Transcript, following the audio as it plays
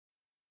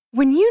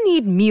When you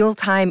need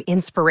mealtime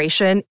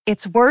inspiration,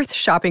 it's worth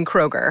shopping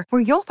Kroger,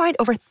 where you'll find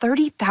over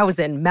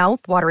 30,000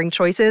 mouth-watering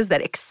choices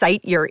that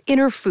excite your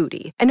inner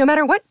foodie. And no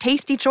matter what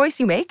tasty choice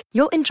you make,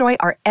 you'll enjoy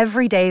our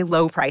everyday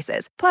low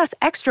prices, plus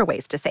extra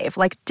ways to save,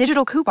 like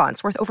digital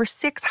coupons worth over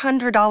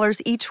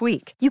 $600 each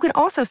week. You can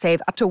also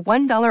save up to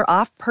 $1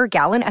 off per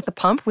gallon at the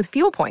pump with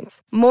fuel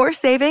points. More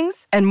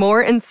savings and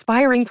more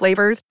inspiring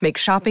flavors make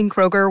shopping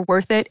Kroger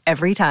worth it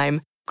every time.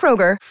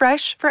 Kroger,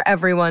 fresh for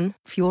everyone.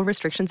 Fuel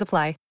restrictions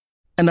apply.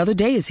 Another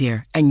day is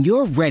here, and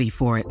you're ready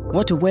for it.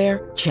 What to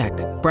wear? Check.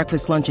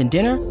 Breakfast, lunch, and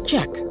dinner?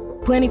 Check.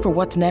 Planning for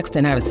what's next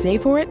and how to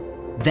save for it?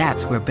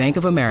 That's where Bank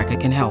of America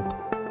can help.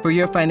 For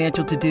your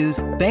financial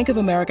to-dos, Bank of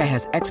America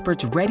has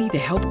experts ready to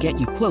help get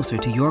you closer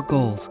to your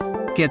goals.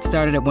 Get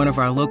started at one of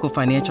our local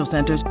financial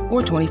centers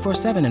or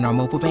 24/7 in our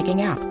mobile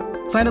banking app.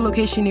 Find a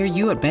location near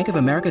you at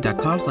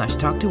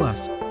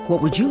bankofamerica.com/talktous.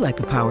 What would you like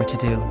the power to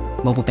do?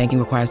 Mobile banking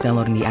requires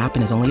downloading the app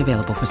and is only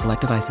available for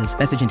select devices.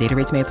 Message and data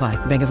rates may apply.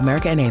 Bank of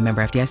America N.A.,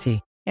 member FDIC.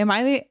 Am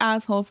I the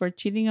asshole for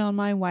cheating on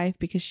my wife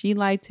because she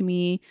lied to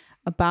me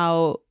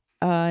about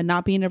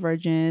not being a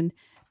virgin,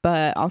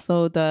 but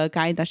also the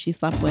guy that she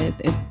slept with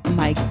is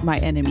my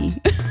enemy?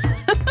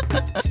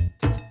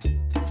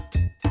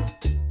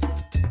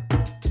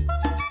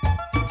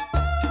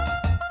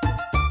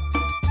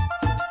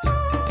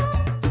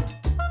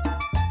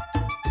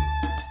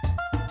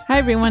 Hi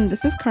everyone,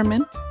 this is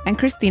Carmen and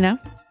Christina.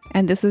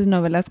 And this is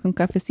Novelas con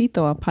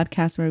Cafecito, a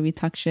podcast where we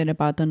talk shit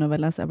about the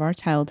novelas of our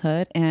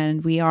childhood.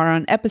 And we are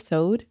on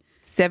episode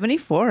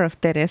 74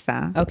 of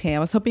Teresa. Okay, I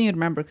was hoping you'd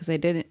remember because I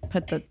didn't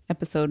put the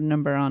episode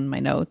number on my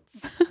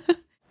notes.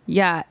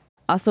 Yeah.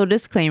 Also,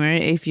 disclaimer,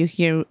 if you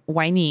hear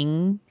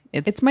whining,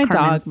 it's my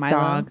Carmen's dog, Milo.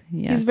 Dog.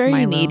 Yes, he's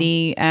very Milo.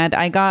 needy. And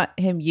I got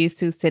him used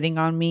to sitting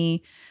on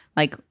me,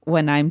 like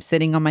when I'm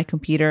sitting on my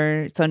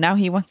computer. So now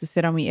he wants to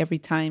sit on me every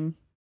time.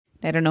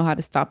 I don't know how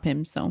to stop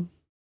him, so...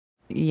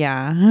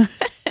 Yeah.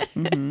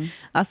 Mm-hmm.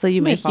 Also,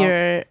 you may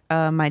hear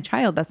my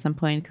child at some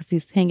point because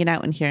he's hanging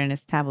out in here in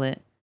his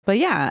tablet. But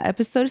yeah,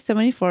 episode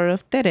 74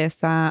 of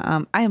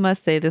Teresa. I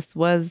must say this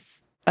was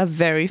a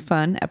very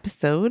fun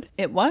episode.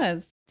 It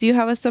was. Do you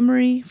have a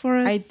summary for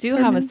us? I do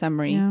have a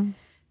summary. Yeah.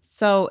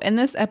 So in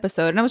this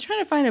episode, and I was trying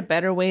to find a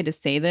better way to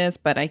say this,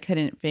 but I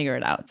couldn't figure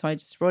it out. So I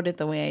just wrote it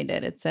the way I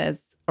did. It says,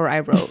 or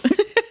I wrote,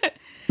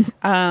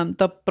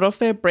 the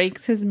profe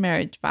breaks his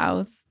marriage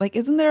vows. Like,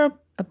 isn't there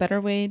a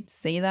better way to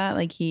say that?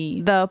 Like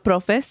the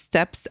profe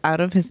steps out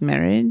of his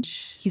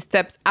marriage. He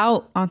steps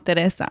out on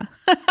Teresa.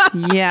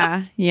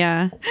 yeah.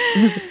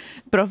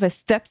 Profe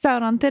steps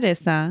out on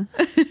Teresa.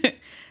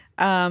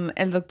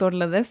 El Doctor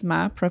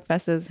Ledesma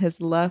professes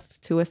his love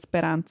to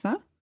Esperanza.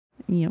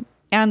 Yep.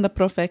 And the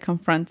profe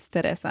confronts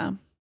Teresa.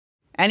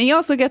 And he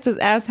also gets his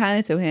ass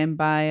handed to him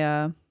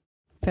by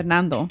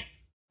Fernando.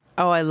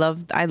 Oh, I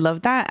love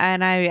that.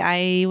 And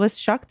I was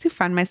shocked to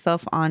find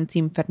myself on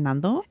Team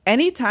Fernando.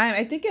 Anytime.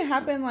 I think it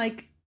happened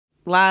like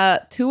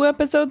 2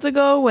 episodes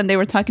ago when they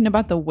were talking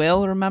about the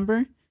will,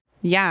 remember?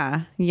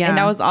 Yeah. And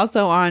I was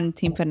also on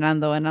Team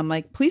Fernando. And I'm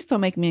like, please don't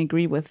make me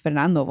agree with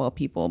Fernando of all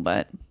people.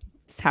 But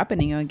it's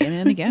happening again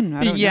and again.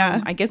 I don't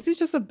know. I guess he's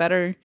just a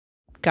better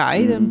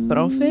guy than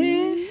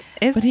Profe.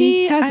 But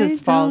he has his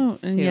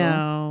faults too.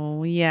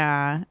 No,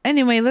 yeah.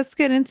 Anyway, let's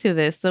get into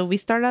this. So we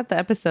start out the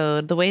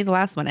episode the way the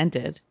last one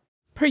ended.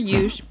 Per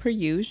usual.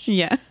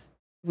 Yeah.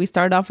 We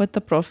start off with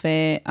the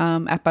profe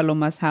at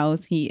Paloma's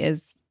house. He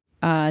is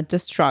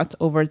distraught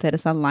over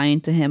Teresa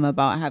lying to him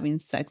about having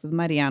sex with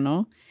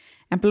Mariano.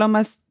 And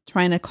Paloma's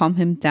trying to calm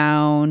him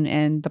down.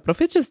 And the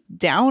profe just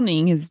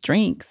downing his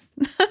drinks.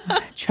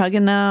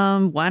 Chugging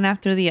them one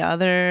after the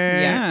other.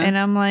 Yeah. And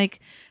I'm like,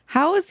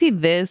 how is he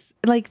this?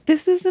 Like,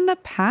 this is in the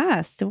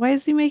past. Why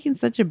is he making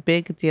such a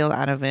big deal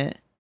out of it?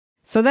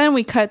 So then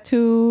we cut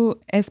to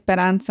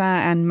Esperanza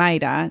and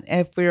Mayra.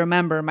 If we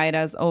remember,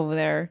 Mayra's over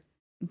there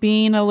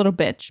being a little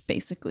bitch,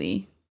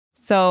 basically.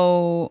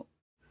 So,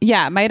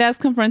 yeah, Mayra's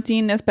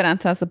confronting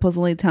Esperanza,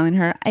 supposedly telling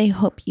her, I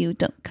hope you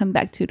don't come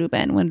back to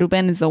Ruben, when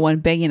Ruben is the one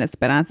begging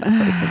Esperanza,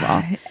 first of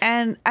all.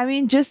 And, I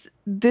mean, just,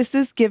 this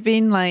is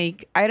giving,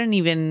 like, I don't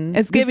even...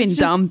 It's giving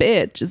dumb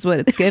bitch is what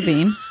it's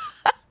giving.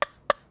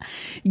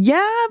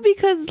 Yeah,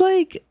 because,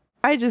 like,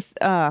 I just,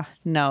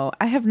 no,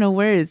 I have no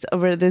words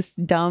over this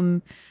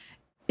dumb...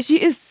 She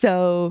is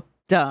so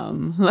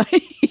dumb.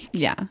 Like,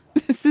 yeah,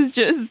 this is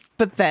just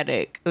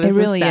pathetic. It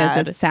really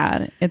is. It's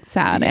sad. It's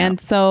sad. Yeah.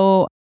 And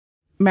so,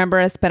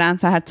 remember,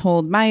 Esperanza had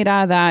told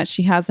Mayra that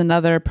she has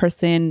another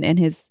person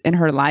in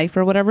her life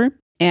or whatever.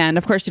 And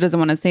of course, she doesn't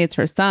want to say it's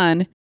her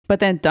son. But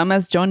then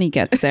dumbass Johnny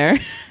gets there.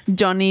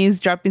 Johnny's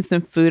dropping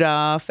some food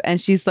off and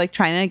she's like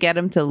trying to get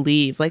him to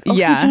leave. Like,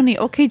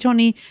 okay,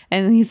 Johnny.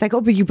 And he's like, oh,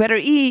 but you better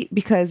eat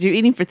because you're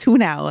eating for 2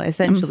 now,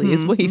 essentially,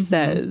 is what he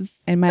says.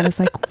 And Mayra's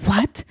like,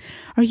 what?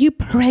 Are you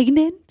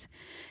pregnant?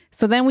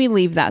 So then we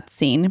leave that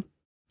scene.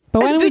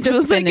 But when we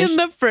just finish...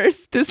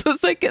 This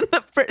was like in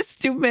the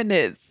first 2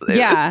 minutes. It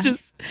was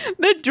just,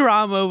 the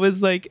drama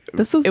was like...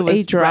 This was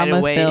a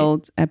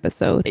drama-filled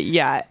episode.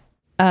 Yeah.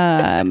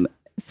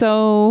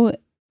 So...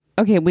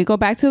 Okay, we go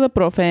back to the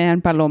profe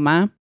and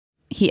Paloma.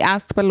 he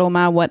asks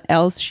Paloma what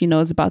else she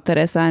knows about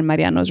Teresa and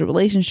Mariano's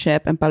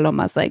relationship. And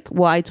Paloma's like,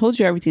 well, I told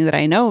you everything that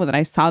I know, that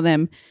I saw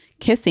them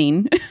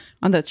kissing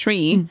on the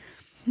tree.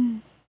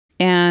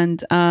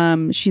 And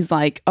she's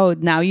like, oh,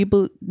 now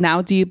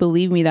do you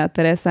believe me that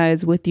Teresa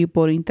is with you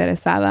por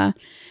interesada?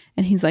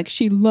 And he's like,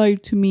 she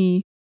lied to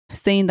me,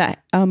 saying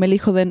that El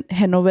Hijo de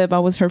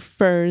Genoveva was her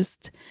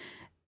first.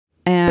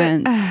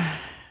 And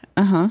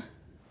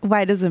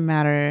why does it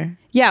matter?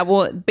 Yeah,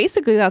 well,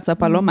 basically that's what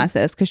Paloma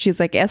says, because she's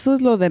like, eso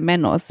es lo de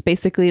menos.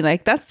 Basically,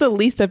 like, that's the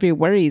least of your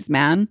worries,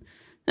 man.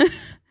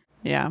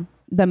 Yeah.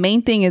 The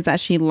main thing is that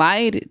she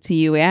lied to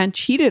you and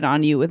cheated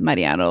on you with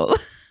Mariano.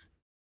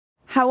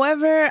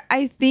 However,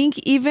 I think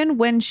even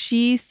when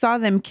she saw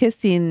them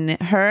kissing,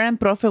 her and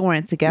Profe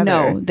weren't together.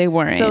 No, they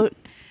weren't. So,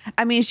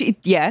 I mean,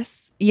 yes,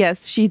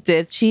 she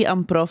did cheat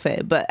on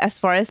Profe. But as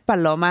far as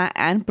Paloma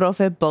and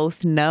Profe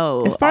both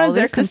know, as far as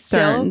they're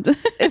concerned,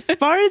 as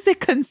far as it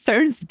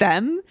concerns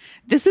them,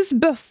 this is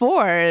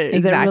before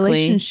their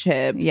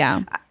relationship.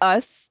 Yeah.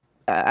 Us,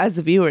 as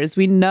viewers,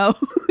 we know.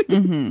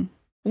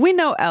 We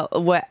know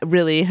what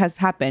really has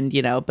happened,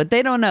 you know, but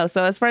they don't know.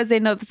 So as far as they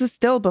know, this is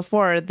still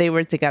before they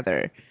were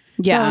together.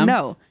 Yeah. So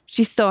no,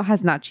 she still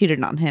has not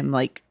cheated on him,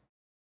 like,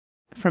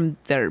 from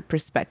their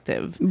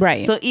perspective.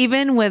 Right. So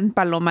even when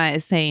Paloma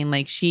is saying,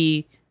 like,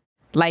 she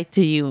lied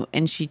to you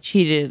and she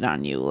cheated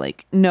on you,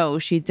 like, no,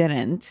 she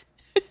didn't.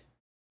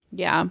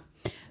 Yeah.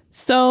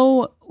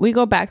 So we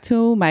go back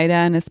to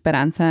Mayra and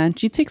Esperanza, and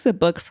she takes a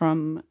book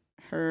from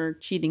her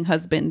cheating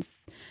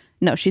husband's.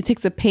 No, she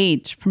takes a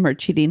page from her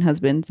cheating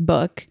husband's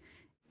book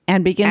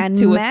and begins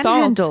to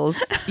assault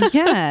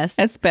yes,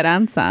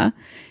 Esperanza.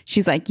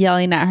 She's like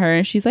yelling at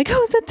her. She's like,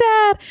 who's the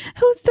dad?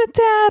 Who's the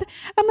dad?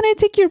 I'm going to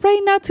take you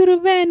right now to the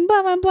van,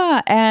 blah, blah,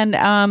 blah.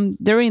 And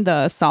during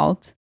the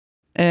assault,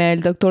 El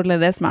Doctor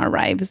Ledesma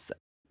arrives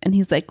and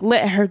he's like,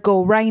 let her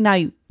go right now,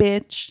 you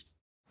bitch.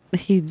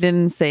 He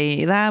didn't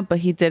say that, but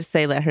he did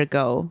say let her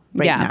go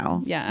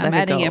now. Yeah, I'm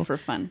adding it for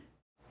fun.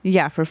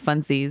 Yeah, for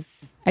funsies.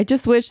 I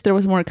just wish there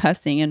was more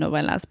cussing in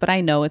novelas, but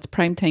I know it's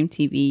primetime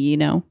TV, you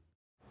know?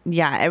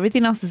 Yeah,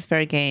 everything else is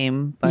fair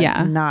game, but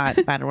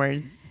not bad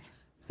words.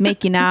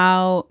 Making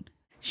out,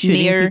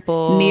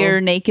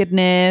 near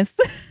nakedness.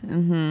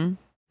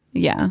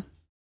 Yeah.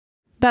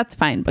 That's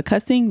fine, but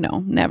cussing?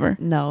 No, never.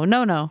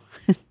 No.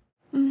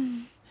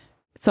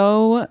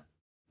 So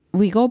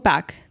we go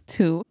back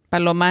to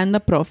Paloma and the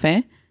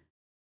Profe.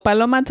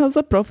 Paloma tells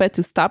the Profe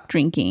to stop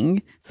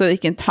drinking so they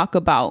can talk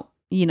about,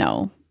 you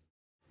know,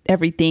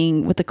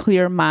 everything with a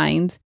clear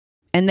mind.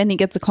 And then he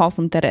gets a call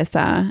from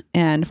Teresa.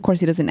 And of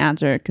course he doesn't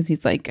answer because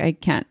he's like, I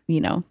can't,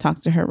 you know,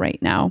 talk to her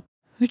right now.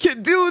 I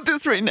can't deal with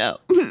this right now.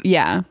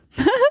 Yeah.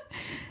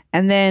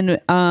 And then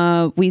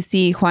we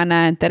see Juana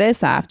and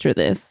Teresa after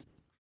this.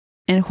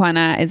 And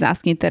Juana is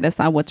asking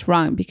Teresa what's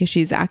wrong because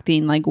she's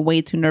acting like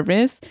way too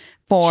nervous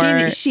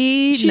for...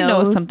 She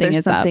knows something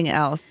is something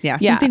else. Yeah,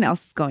 something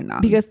else is going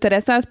on. Because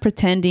Teresa is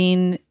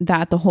pretending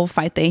that the whole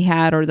fight they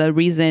had or the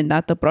reason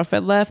that the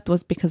Profe left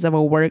was because of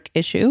a work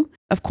issue.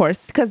 Of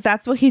course. Because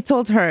that's what he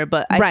told her.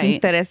 But I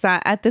think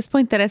Teresa, at this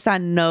point, Teresa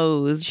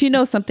knows. She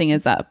knows something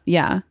is up.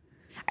 Yeah.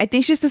 I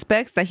think she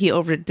suspects that he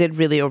did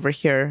really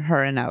overhear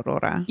her and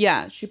Aurora.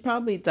 Yeah, she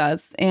probably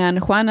does. And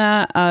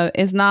Juana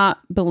is not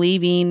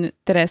believing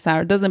Teresa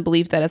or doesn't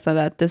believe Teresa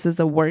that this is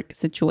a work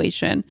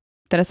situation.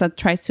 Teresa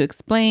tries to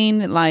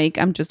explain, like,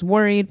 I'm just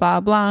worried,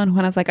 blah, blah. And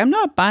Juana's like, I'm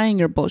not buying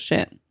your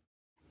bullshit.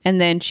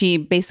 And then she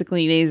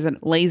basically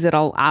lays it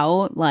all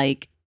out.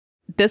 Like,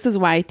 this is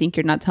why I think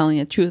you're not telling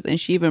the truth. And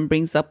she even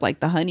brings up, like,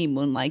 the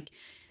honeymoon. Like,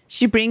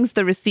 she brings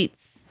the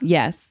receipts.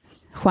 Yes.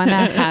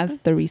 Juana has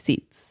the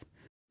receipts.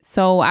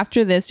 So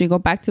after this, we go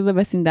back to the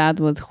vecindad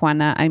with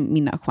Juana. I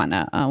mean, not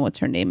Juana. What's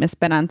her name?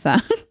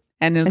 Esperanza.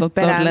 And el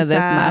Doctor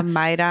Ledesma.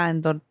 Mayra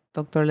and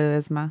Doctor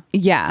Ledesma.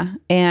 Yeah.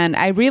 And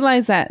I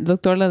realized that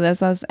Doctor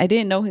Ledesma's, I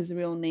didn't know his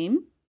real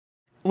name.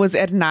 Was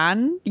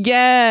Hernan?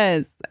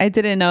 Yes. I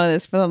didn't know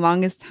this for the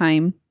longest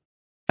time.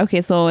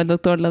 Okay, so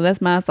Doctor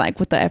Ledesma is like,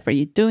 what the F are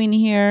you doing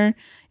here?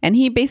 And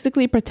he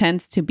basically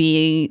pretends to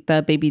be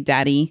the baby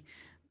daddy,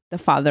 the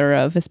father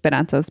of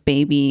Esperanza's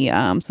baby,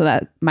 so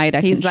that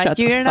Mayra can shut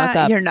the fuck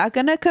up. You're not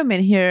going to come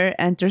in here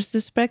and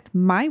disrespect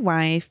my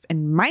wife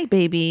and my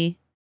baby.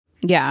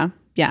 Yeah,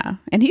 yeah.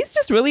 And he's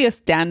just really a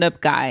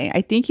stand-up guy.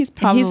 I think he's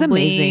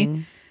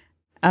amazing.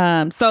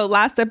 So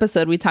last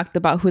episode, we talked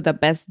about who the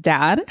best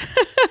dad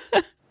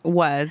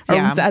was. Or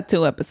was that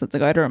 2 episodes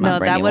ago? I don't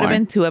remember No, that would have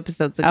been 2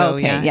 episodes ago.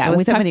 Okay, yeah.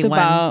 We talked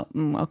about,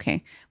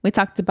 we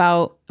talked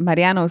about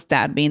Mariano's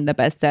dad being the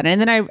best dad.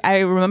 And then I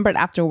remembered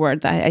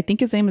afterward that I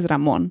think his name is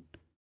Ramon.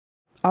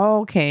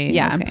 Oh, okay.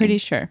 Yeah, okay. I'm pretty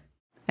sure.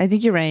 I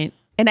think you're right.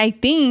 And I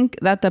think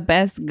that the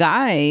best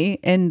guy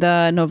in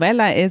the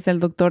novela is El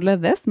Doctor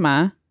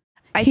Ledesma.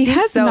 He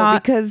has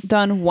not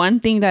done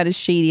one thing that is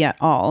shady at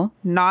all.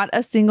 Not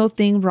a single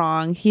thing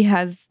wrong. He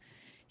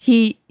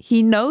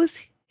knows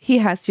he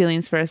has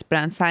feelings for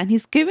Esperanza, and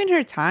he's giving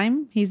her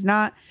time. He's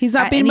not He's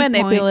not at being any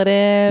point-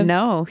 manipulative.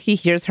 No, he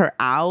hears her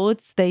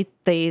out. They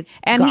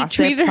And he gossip,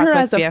 treated talk her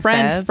like as a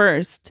friend BFFs.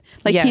 first.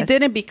 Like he Yes.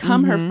 didn't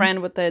become her Mhm.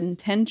 friend with the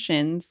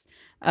intentions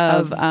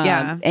of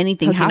yeah,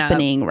 anything hooking up.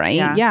 happening, right?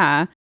 Yeah.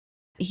 Yeah.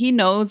 He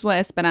knows what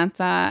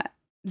Esperanza's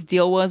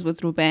deal was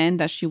with Ruben,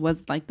 that she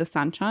was like the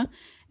Sancha.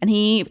 And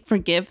he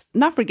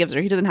not forgives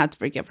her. He doesn't have to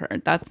forgive her.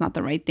 That's not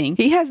the right thing.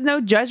 He has no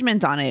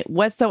judgment on it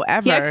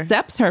whatsoever. He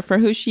accepts her for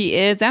who she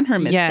is and her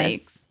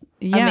mistakes.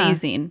 Yes. Yeah.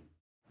 Amazing.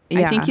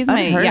 Yeah. I think he's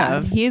Unheard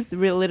of. he's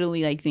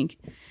literally like, think,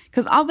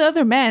 because all the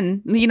other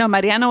men, you know,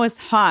 Mariano is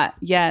hot,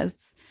 yes,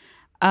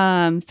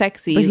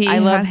 sexy. But he I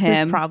love has his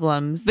him,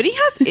 problems. but he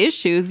has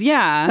issues.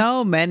 Yeah,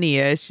 so many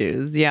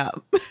issues. Yeah.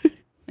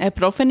 El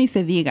profe ni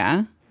se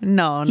diga.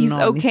 No, He's no,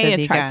 ni okay, se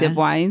diga. attractive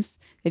wise.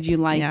 If you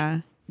like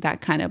Yeah. that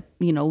kind of,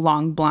 you know,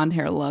 long blonde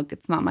hair look,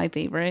 it's not my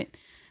favorite.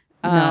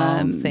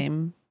 No,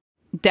 same.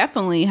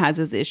 Definitely has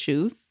his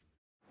issues.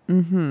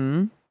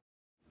 Mm-hmm.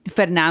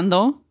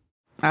 Fernando.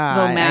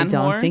 I man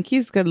don't whore? think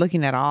he's good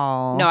looking at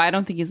all. No, I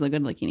don't think he's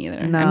good looking either.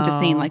 I'm just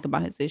saying No. like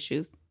about his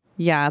issues.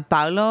 Yeah,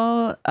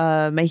 Paulo,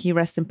 may he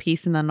rest in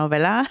peace in the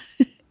novela.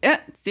 Yeah,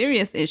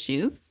 serious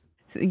issues.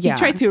 Yeah. He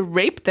tried to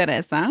rape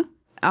Teresa.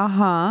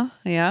 Uh-huh.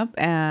 Yep.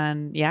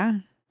 And yeah.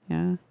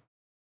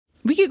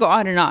 We could go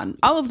on and on.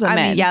 All of the I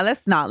men. mean,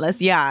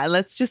 yeah,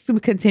 let's just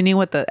continue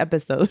with the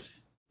episode.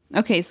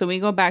 Okay, so we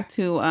go back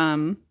to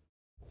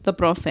the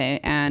profe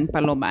and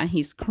Paloma.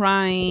 He's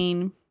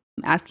crying,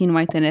 asking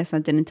why Teresa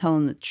didn't tell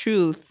him the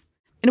truth.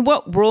 In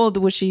what world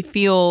would she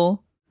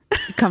feel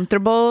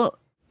Comfortable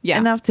Yeah.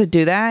 enough to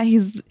do that?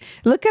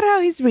 Look at how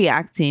he's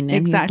reacting.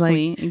 And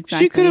Exactly, he's like,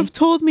 exactly. she could have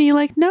told me,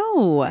 like,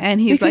 no. And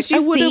he's Because like, I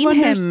she's would have seen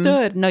him.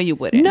 understood. No, you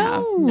wouldn't have.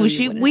 No,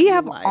 you wouldn't we you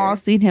have liar. all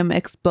seen him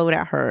explode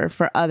at her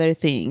for other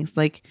things.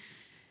 Like,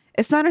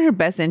 it's not in her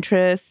best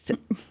interest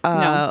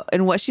No.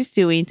 in what she's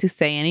doing to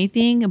say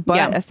anything. But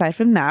Yeah. aside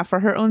from that, for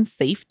her own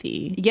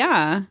safety.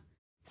 Yeah.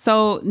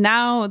 So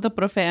now the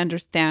profe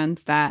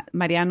understands that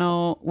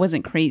Mariano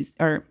wasn't crazy,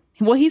 or,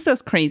 well, he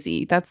says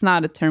crazy. That's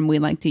not a term we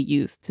like to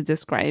use to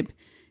describe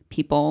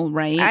people,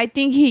 right? I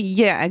think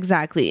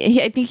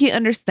exactly. I think he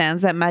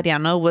understands that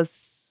Mariano was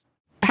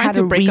Trying had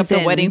to a break up the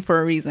reason. wedding for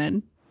a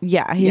reason.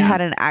 Yeah, he Yeah.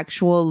 had an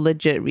actual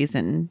legit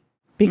reason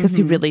because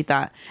he Mhm. really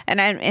thought,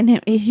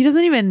 he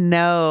doesn't even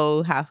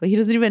know he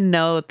doesn't even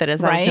know that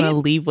Teresa was Right? gonna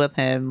leave with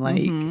him.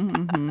 Like, Mhm,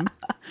 mhm.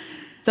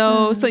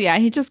 So yeah,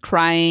 he's just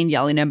crying,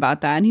 yelling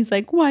about that, and he's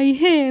like, "Why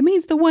him?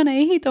 He's the one I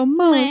hate the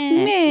most."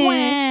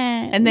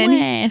 Meh. And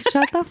then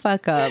shut the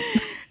fuck up.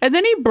 and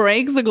then he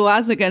breaks the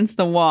glass against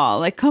the wall.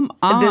 Like, come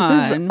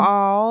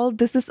on.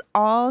 This is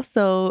all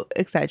so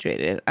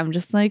exaggerated. I'm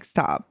just like,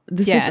 stop.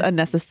 This Yes. is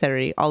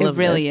unnecessary. All It of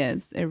really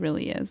this. is. It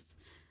really is.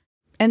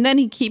 And then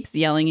he keeps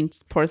yelling and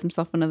just pours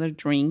himself another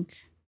drink.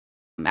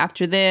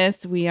 After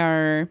this, we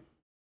are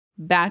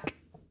back.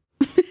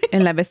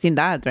 In la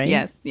vecindad, right?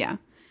 Yes, yeah.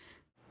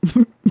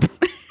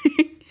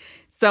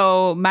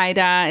 So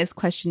Mayra is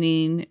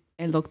questioning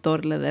El Doctor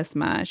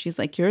Ledesma. She's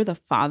like, "You're the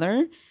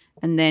father?"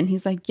 And then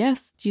he's like,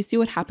 "Yes. Do you see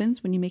what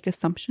happens when you make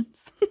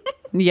assumptions?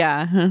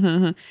 Yeah.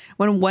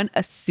 When one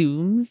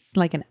assumes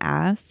like an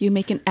ass. You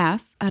make an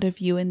ass out of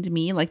you and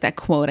me." Like that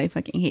quote I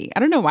fucking hate. I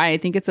don't know why. I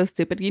think it's so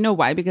stupid. You know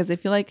why? Because I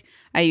feel like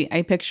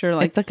I picture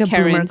like, It's like a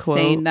Karen boomer quote.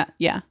 saying that.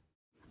 Yeah.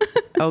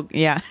 Oh,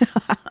 yeah.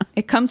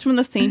 It comes from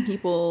the same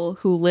people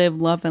who live,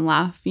 love, and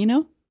laugh, you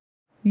know?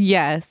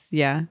 Yes,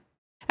 yeah.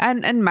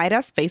 And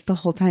Mayra's face the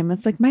whole time.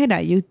 It's like,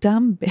 Mayra, you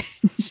dumb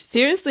bitch.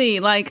 Seriously,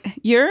 like,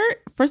 you're,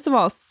 first of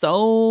all,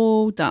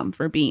 so dumb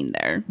for being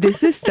there.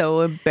 This is so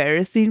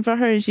embarrassing for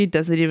her and she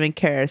doesn't even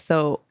care.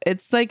 So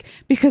it's like,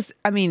 because,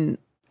 I mean,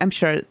 I'm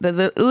sure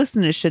the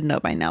listeners should know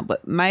by now,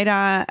 but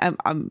Mayra,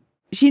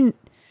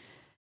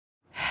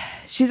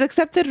 she's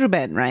accepted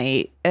Ruben,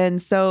 right?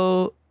 And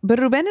so, but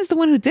Ruben is the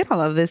one who did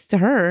all of this to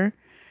her.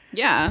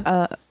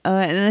 Yeah.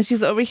 And then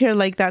she's over here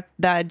like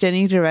that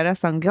Jenny Rivera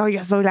song, "Oh,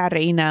 yo soy la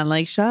reina."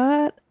 Like,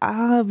 shut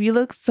up. You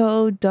look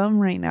so dumb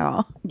right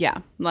now. Yeah.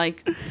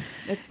 Like,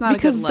 it's not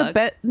Because a good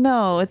look.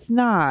 no, it's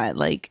not.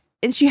 Like,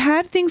 and she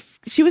had things,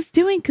 she was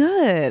doing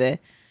good.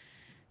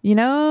 You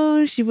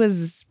know, she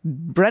was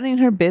running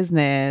her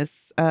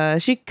business.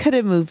 She could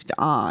have moved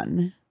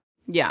on.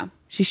 Yeah.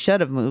 She should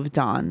have moved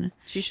on.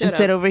 She should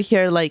Instead have. over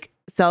here, like,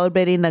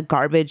 celebrating the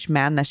garbage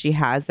man that she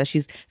has, that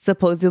she's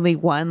supposedly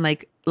won.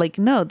 Like,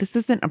 no, this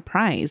isn't a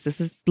prize. This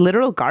is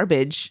literal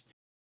garbage.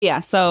 Yeah.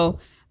 So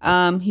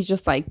he's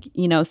just like,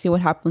 you know, see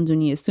what happens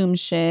when you assume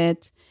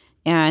shit.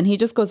 And he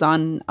just goes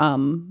on.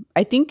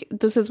 I think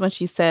this is when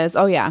she says,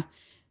 "Oh, yeah."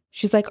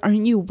 She's like,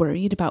 "Aren't you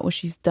worried about what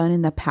she's done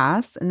in the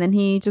past?" And then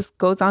he just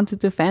goes on to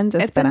defend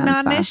Esperanza. It's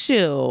a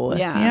non-issue.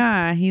 Yeah.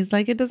 Yeah. He's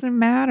like, it doesn't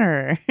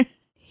matter.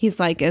 He's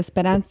like,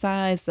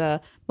 "Esperanza is the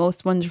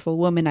most wonderful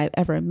woman I've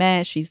ever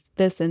met. She's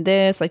this and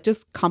this." Like,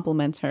 just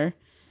compliments her.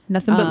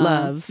 Nothing but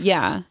love.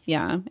 Yeah,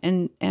 yeah.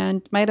 And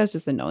Mayra's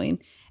just annoying.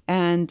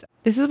 And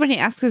This is when he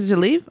asks us to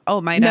leave? Oh,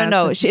 my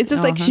no, it's just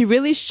like she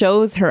really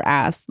shows her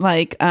ass.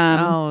 Like,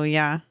 Oh,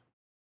 yeah.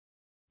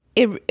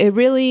 it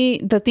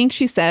really, the thing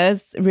she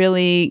says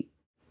really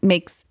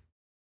makes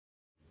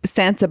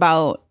sense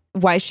about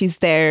why she's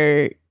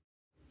there.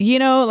 You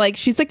know, like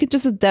she's like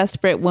just a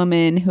desperate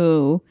woman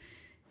who,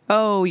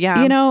 Oh,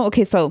 yeah. you know,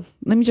 okay, so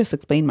let me just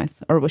explain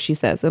what she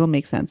says. It'll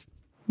make sense.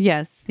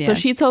 Yes. So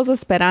she tells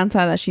Esperanza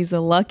that she's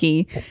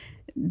lucky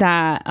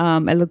that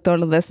El Doctor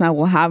Ledesma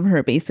will have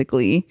her,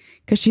 basically,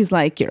 because she's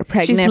like, you're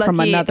pregnant from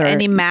another.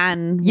 Any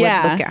man would look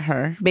at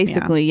her.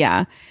 Basically,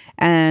 yeah.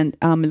 And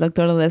El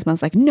Doctor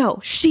Ledesma's like,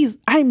 no,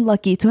 I'm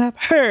lucky to have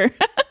her.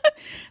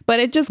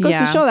 But it just goes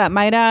to show that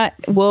Mayra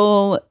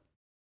will,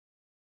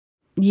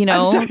 you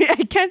know. I'm sorry,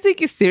 I can't take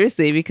you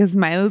seriously because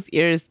Milo's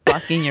ear is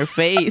blocking your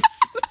face.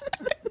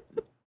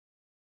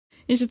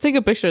 You should take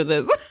a picture of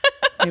this.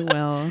 I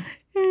will.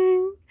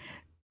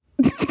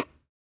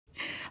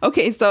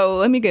 Okay, so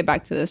let me get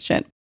back to this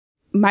shit.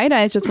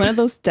 Mayra is just one of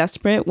those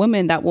desperate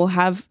women that will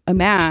have a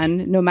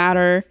man no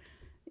matter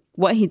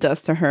what he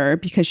does to her,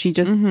 because she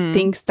just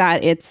thinks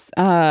that it's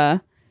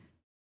a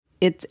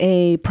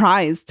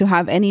prize to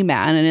have any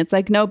man. And it's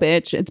like, no,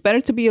 bitch, it's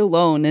better to be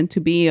alone than to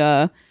be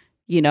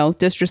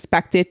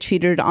disrespected,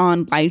 cheated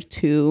on, lied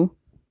to.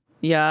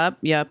 Yep.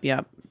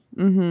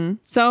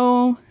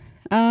 So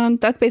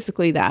that's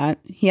basically that.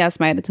 He asks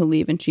Mayra to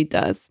leave and she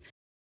does.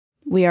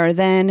 We are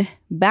then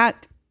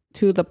back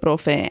to the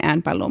Profe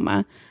and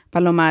Paloma.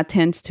 Paloma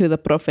attends to the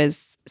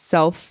Profe's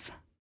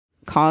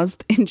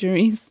self-caused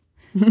injuries.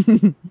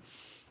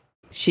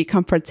 She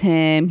comforts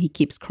him. He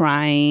keeps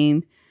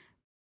crying.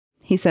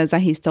 He says that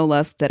he still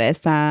loves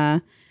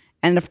Teresa.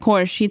 And of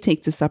course, she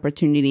takes this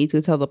opportunity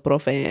to tell the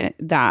Profe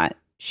that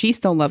she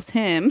still loves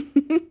him.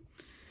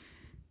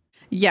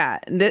 Yeah,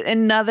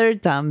 another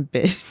dumb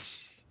bitch.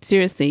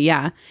 Seriously,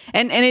 yeah.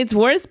 And it's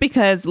worse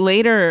because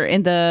later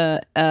in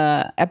the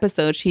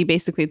episode, she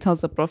basically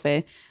tells the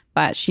Profe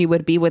that she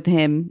would be with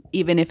him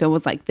even if it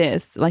was like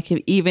this. Like,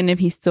 even if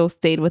he still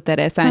stayed with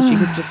Teresa, and she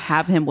could just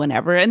have him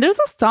whenever. And there's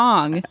a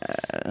song.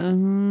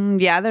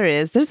 Yeah, there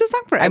is. There's a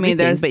song for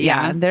everything.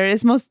 But there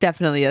is most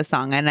definitely a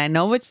song. And I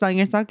know which song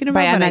you're talking about.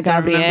 By Ana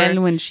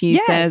Gabriel, when she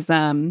says,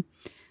 and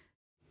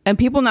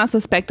people now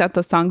suspect that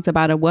the song's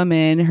about a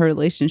woman, her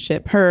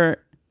relationship,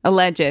 her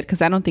alleged,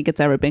 because I don't think it's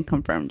ever been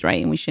confirmed,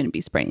 right? And we shouldn't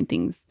be spreading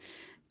things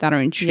that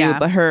aren't true. Yeah.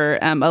 But her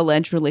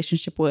alleged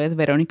relationship with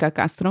Veronica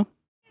Castro.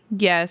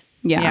 Yes.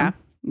 Yeah.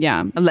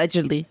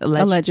 Allegedly.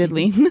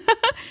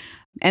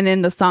 And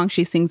then the song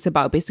she sings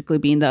about basically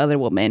being the other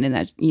woman, and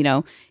that, you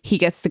know, he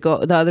gets to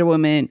go, the other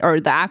woman, or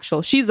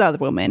she's the other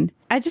woman.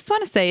 I just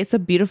want to say it's a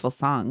beautiful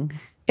song.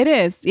 It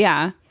is.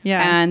 Yeah.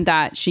 And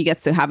that she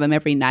gets to have him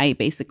every night,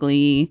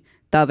 basically,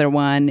 the other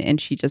one, and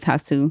she just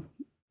has to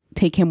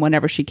take him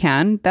whenever she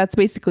can. That's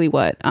basically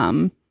what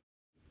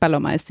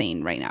Paloma is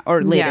saying right now,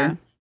 or later. Yeah.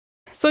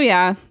 So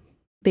yeah,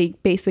 they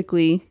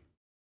basically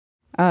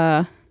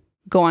go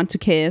on to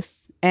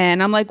kiss,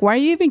 and I'm like, why are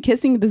you even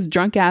kissing this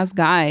drunk ass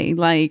guy?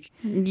 Like,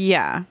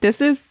 yeah,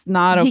 this is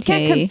not okay. He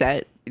can't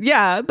consent.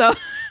 Yeah,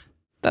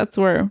 that's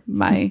where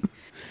my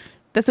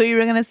that's what you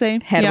were gonna say.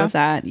 Head was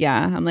at.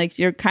 Yeah, I'm like,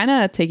 you're kind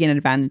of taking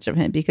advantage of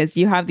him because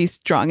you have these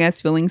strong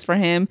ass feelings for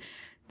him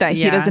that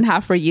he doesn't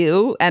have for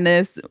you, and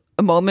it's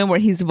a moment where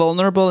he's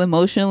vulnerable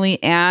emotionally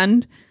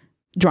and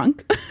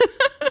drunk.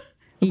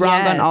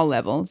 Wrong on all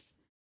levels.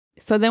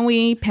 So then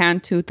we pan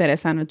to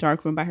Teresa in a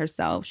dark room by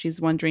herself. She's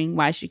wondering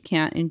why she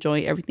can't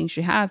enjoy everything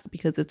she has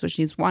because it's what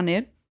she's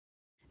wanted.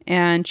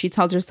 And she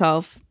tells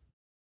herself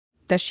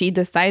that she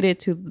decided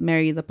to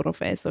marry the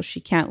Profe, so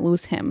she can't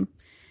lose him.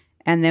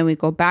 And then we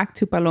go back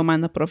to Paloma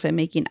and the Profe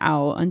making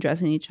out,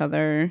 undressing each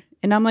other.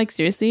 And I'm like,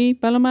 seriously,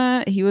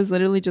 Paloma? He was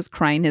literally just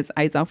crying his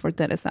eyes out for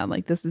Teresa.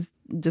 Like, this is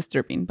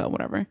disturbing, but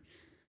whatever.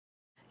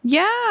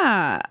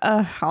 Yeah.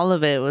 All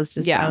of it was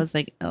just, I was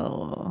like,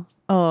 oh,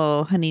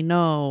 honey,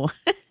 no.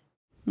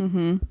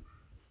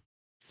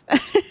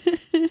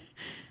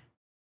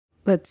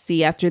 Let's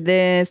see. After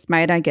this,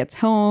 Mayra gets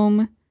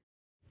home.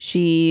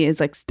 She is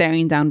like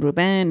staring down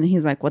Ruben, and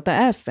he's like, what the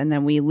F? And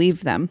then we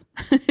leave them.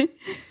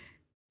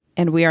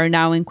 And we are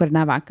now in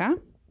Cuernavaca.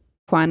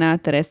 Juana,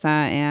 Teresa,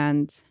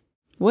 and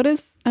what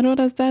is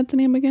Aurora's dad's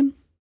name again?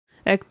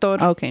 Hector.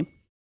 Okay.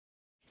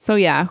 So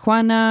yeah,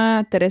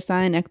 Juana, Teresa,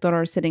 and Hector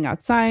are sitting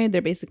outside.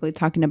 They're basically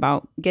talking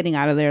about getting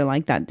out of there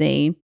like that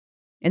day.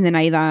 And then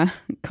Aida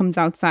comes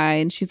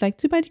outside. She's like,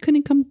 too bad you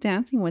couldn't come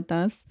dancing with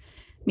us.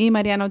 Me and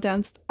Mariano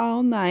danced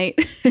all night.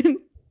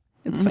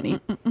 It's funny.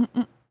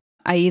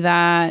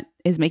 Aida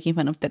is making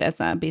fun of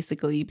Teresa,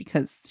 basically,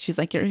 because she's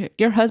like,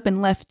 your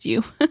husband left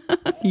you.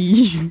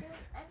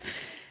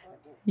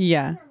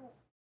 Yeah.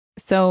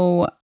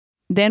 So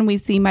then we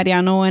see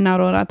Mariano and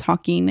Aurora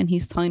talking, and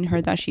he's telling her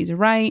that she's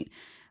right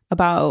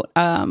about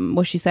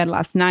what she said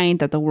last night,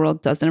 that the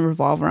world doesn't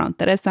revolve around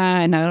Teresa.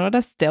 And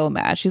Aurora's still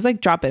mad. She's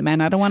like, drop it, man.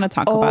 I don't want to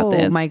talk about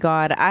this. Oh my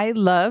God. I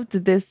loved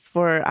this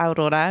for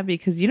Aurora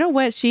because you know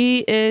what?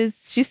 She's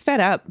fed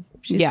up.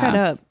 She's fed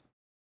up.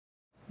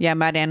 Yeah,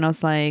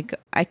 Mariano's like,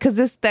 I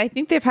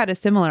think they've had a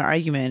similar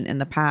argument in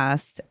the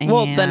past.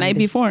 Well, the night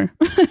before.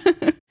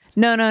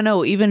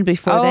 No. Even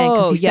before then,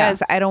 because he yeah.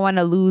 says, I don't want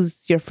to lose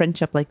your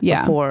friendship like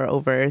Yeah. before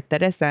over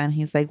Teresa. And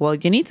he's like, well,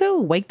 you need to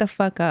wake the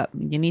fuck up.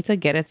 You need to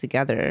get it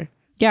together.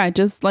 Yeah,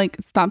 just like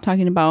stop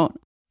talking about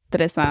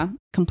Teresa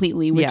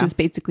completely, which Yeah. is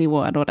basically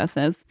what Aurora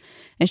says.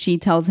 And she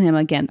tells him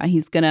again that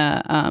he's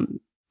gonna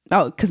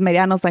because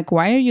Mariano's like,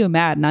 why are you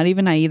mad? Not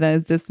even Aida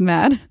is this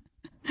mad.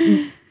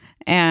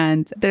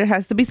 And There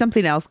has to be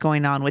something else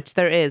going on, which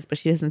there is, but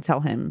she doesn't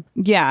tell him.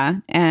 yeah,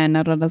 and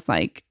Aurora's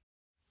like,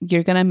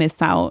 you're gonna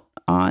miss out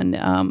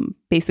on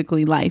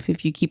basically life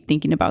if you keep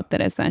thinking about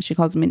Teresa. And she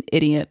calls him an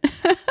idiot.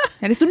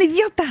 Eres un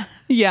idiota.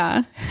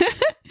 Yeah.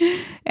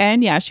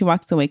 And yeah, she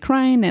walks away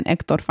crying, and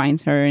Hector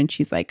finds her, and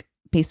she's like,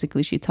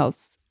 basically she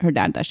tells her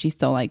dad that she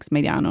still likes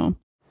Mariano.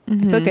 I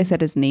feel like I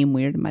said his name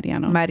weird,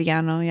 Mariano.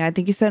 Mariano. Yeah, I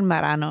think you said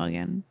Marano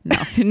again. No.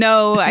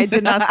 No, I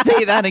did not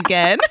say that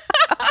again.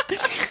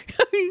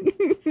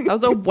 That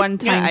was a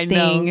one-time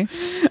thing.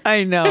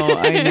 I know.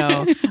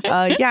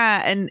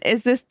 Yeah, and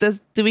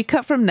do we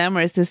cut from them,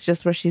 or is this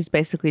just where she's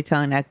basically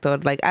telling Hector,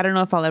 like, I don't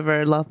know if I'll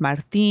ever love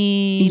Martin?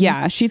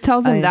 Yeah, she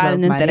tells him I that, love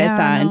and then Teresa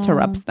Mariano.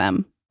 interrupts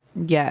them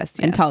Yes.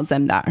 and tells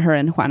them that her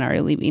and Juana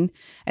are leaving.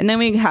 And then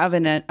we have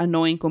an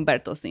annoying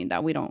Humberto scene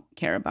that we don't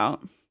care about.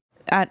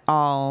 At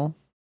all.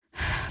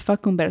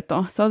 Fuck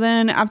Humberto. So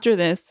then after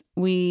this,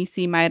 we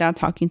see Mayra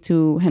talking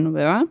to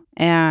Genoveva,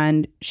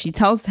 and she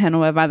tells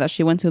Genoveva that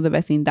she went to the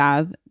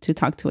vecindad to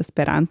talk to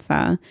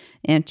Esperanza,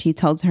 and she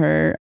tells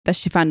her that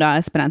she found out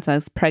Esperanza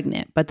is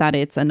pregnant, but that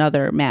it's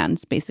another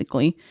man's,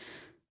 basically.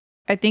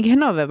 I think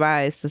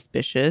Genoveva is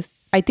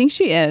suspicious. I think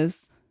she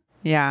is.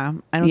 Yeah,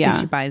 I don't Yeah.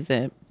 think she buys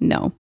it.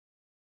 No.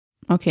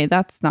 Okay,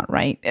 that's not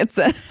right.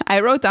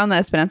 I wrote down that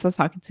Esperanza's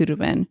talking to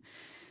Ruben.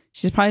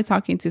 She's probably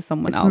talking to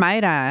someone It's else.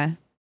 Mayra.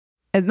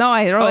 No,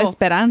 I wrote Oh,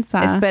 Esperanza.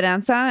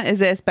 Esperanza?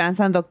 Is it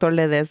Esperanza and Dr.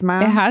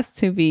 Ledesma? It has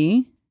to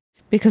be.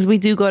 Because we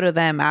do go to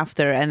them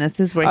after, and this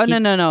is where Oh,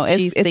 no.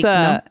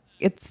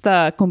 It's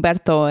the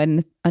Humberto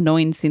and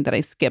annoying scene that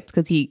I skipped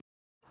because he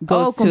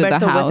goes to the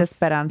Humberto house. with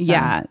Esperanza.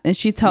 Yeah, and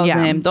she tells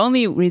Yeah. him, the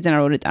only reason I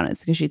wrote it down is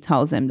because she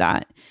tells him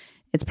that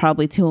it's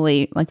probably too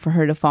late, like, for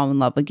her to fall in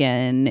love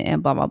again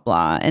and blah, blah,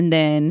 blah. And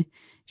then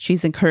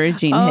she's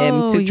encouraging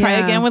him to try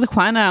yeah. again with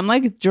Juana. I'm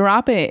like,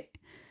 drop it.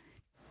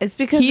 It's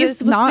because He's there's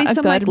supposed not to be a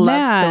some like good love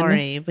man.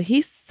 story, but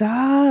he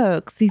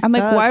sucks. I'm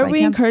like, why are I we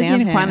can't encouraging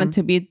stand Juana him.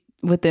 to be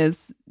with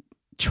this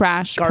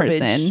trash Garbage.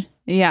 person?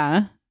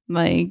 Yeah,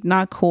 like,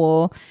 not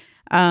cool.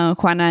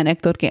 Juana and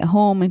Hector get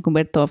home, and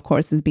Humberto, of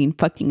course, is being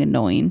fucking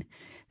annoying.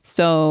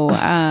 So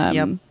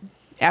Yep.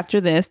 after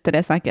this,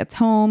 Teresa gets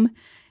home.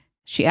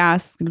 She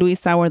asks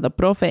Luisa where the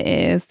profe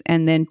is,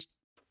 and then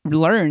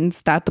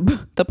learns that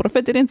the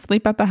profe didn't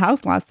sleep at the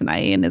house last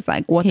night, and is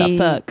like, what the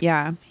fuck?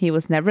 Yeah, he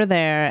was never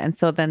there. And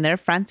so then they're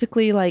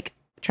frantically like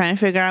trying to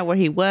figure out where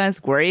he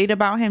was, worried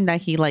about him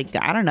that he, like,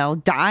 I don't know,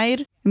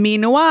 died.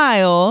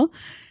 Meanwhile,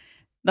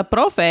 the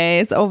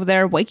profe is over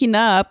there waking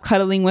up,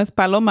 cuddling with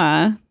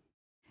Paloma,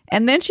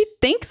 and then she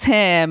thanks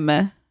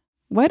him.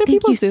 Why do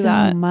Thank people you do so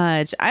that?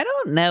 much. I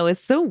don't know.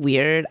 It's so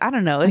weird. I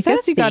don't know. I Is that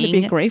guess a you got to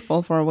be thing?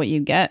 grateful for what you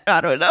get.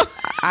 I don't know.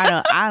 I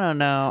don't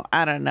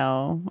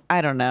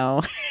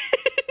know.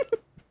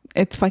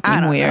 It's fucking I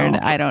don't weird. know.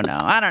 I don't know.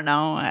 I don't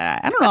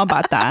know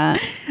about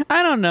that.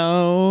 I don't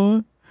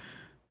know.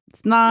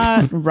 It's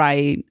not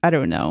right. I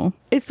don't know.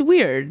 It's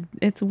weird.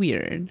 It's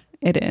weird.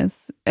 It is.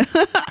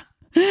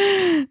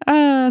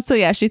 So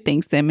yeah, she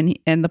thanks him,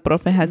 and the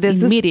profe has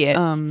immediate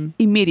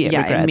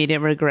regrets. immediate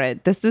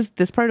regret.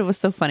 This part was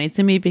so funny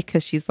to me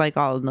because she's like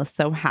all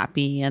so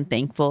happy and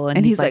thankful,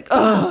 And he's like,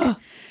 "Oh,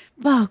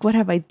 fuck, what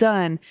have I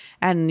done?"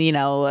 And you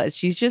know,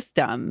 she's just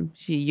dumb.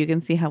 You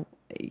can see how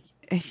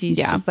she's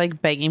just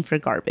like begging for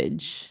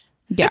garbage.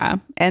 Yeah.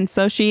 And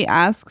so she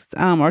asks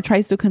or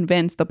tries to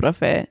convince the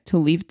profe to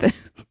leave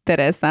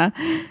Teresa.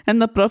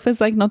 And the profe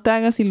is like, no te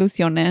hagas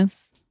ilusiones.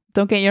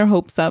 Don't get your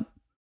hopes up.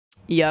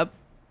 Yep.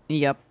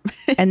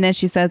 And then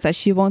she says that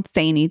she won't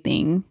say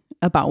anything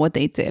about what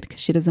they did because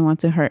she doesn't want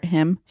to hurt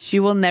him. She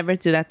will never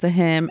do that to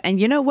him. And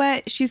you know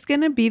what? She's going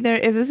to be there.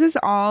 If this is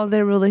all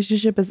their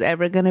relationship is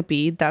ever going to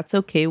be, that's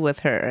okay with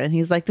her. And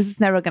he's like, this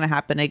is never going to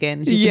happen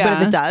again. She's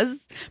like,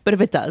 but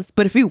if it does,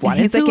 but if we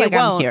wanted He's to, like, it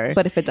I'm won't, here.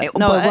 but if it does,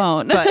 no, it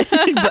won't.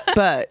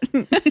 But.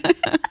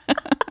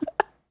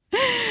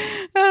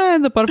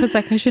 And the profe's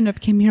like, I shouldn't have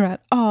came here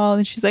at all.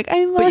 And she's like,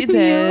 I love But you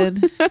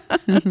did.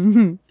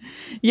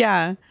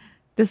 Yeah.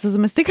 This was a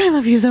mistake. I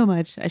love you so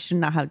much. I should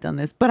not have done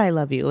this, but I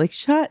love you. Like,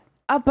 shut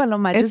up,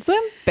 Paloma. It's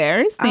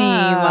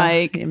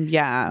embarrassing.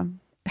 Yeah.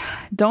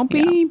 Don't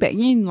be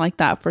begging like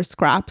that for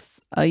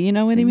scraps. You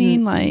know what I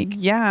mean? Like,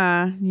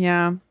 yeah.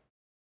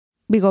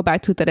 we go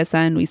back to Teresa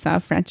and Luisa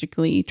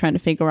frantically trying to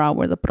figure out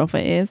where the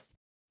profe is.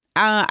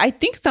 I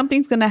think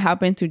something's going to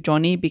happen to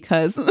Johnny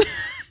because...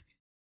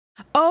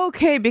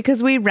 Okay,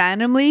 because we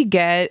randomly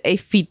get a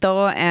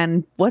Fito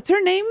and what's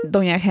her name?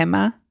 Doña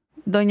Gemma.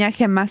 Doña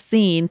Gemma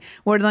scene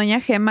where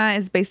Doña Gemma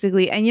is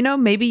basically, and you know,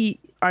 maybe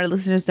our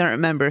listeners don't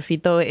remember,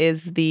 Fito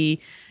is the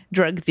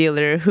drug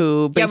dealer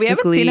who basically we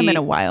haven't seen him in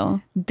a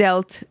while.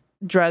 dealt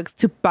drugs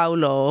to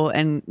Paulo,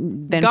 and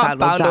then Got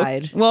Paulo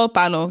died. Well,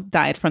 Paulo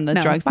died from the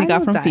drugs he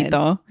got Paulo from died.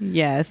 Fito.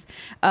 Yes.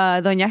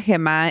 Doña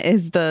Gemma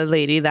is the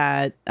lady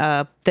that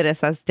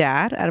Teresa's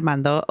dad,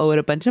 Armando, owed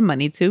a bunch of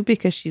money to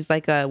because she's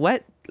like a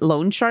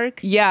loan shark?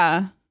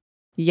 Yeah.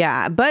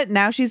 Yeah, but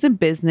now she's in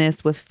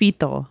business with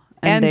Fito.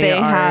 And they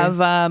have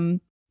hired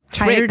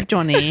tricked.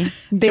 Johnny.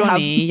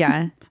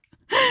 Yeah.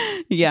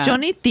 Yeah.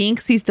 Johnny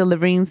thinks he's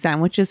delivering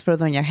sandwiches for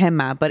Doña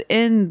Gemma, but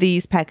in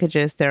these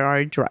packages there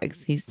are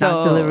drugs. He's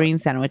not delivering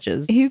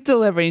sandwiches. He's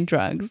delivering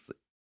drugs,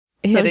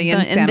 hidden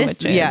in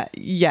sandwiches.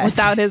 Yes.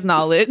 Without his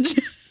knowledge.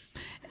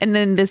 And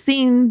then the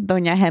scene,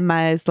 Doña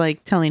Gemma is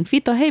like telling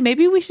Fito, hey,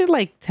 maybe we should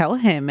like tell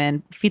him.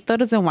 And Fito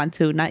doesn't want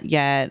to, not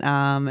yet.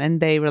 And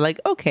they were like,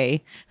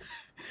 okay.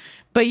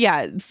 But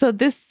yeah, so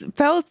this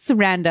felt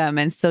random.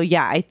 And so,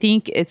 yeah, I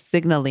think it's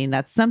signaling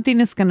that something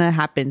is going to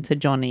happen to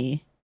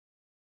Johnny.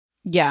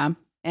 Yeah.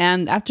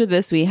 And after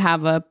this, we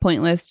have a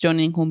pointless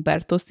Johnny and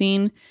Humberto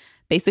scene.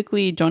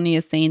 Basically, Johnny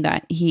is saying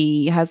that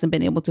he hasn't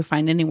been able to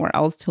find anywhere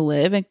else to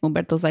live. And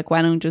Humberto's like,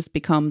 why don't you just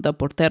become the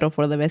portero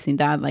for the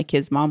vecindad like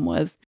his mom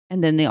was?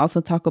 And then they also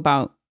talk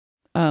about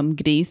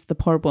Gris, the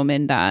poor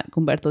woman that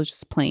Humberto's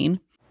just playing.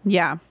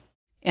 Yeah.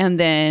 And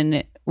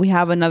then we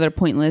have another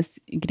pointless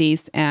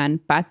Gris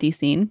and Patty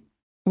scene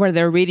where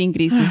they're reading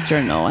Gris's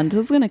journal. And this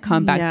is going to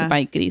come back to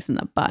bite Gris in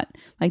the butt.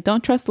 Like,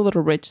 don't trust the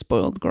little rich,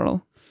 spoiled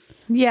girl.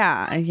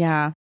 Yeah,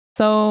 yeah.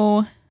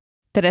 So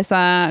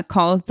Teresa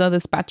calls the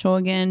despacho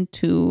again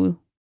to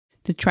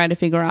try to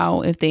figure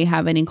out if they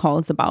have any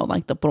calls about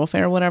like the profe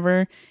or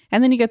whatever.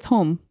 And then he gets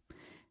home.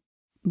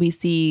 We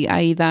see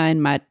Aida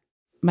and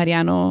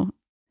Mariano.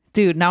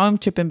 Dude, now I'm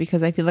tripping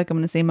because I feel like I'm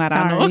going to say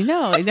Marano.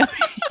 Sorry, no.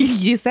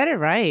 You said it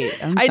right.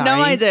 I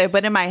know I did,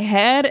 but in my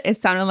head, it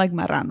sounded like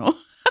Marano.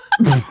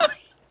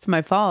 It's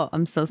my fault.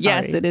 I'm so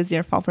sorry. Yes, it is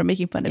your fault for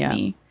making fun of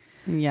me.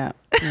 Yeah.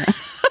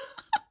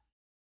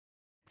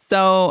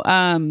 So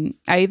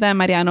Aida and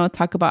Mariano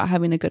talk about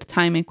having a good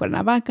time in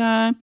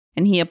Cuernavaca,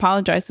 and he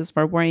apologizes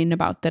for worrying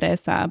about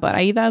Teresa. But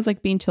Aida is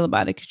like being chill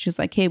about it because she's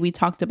like, hey, we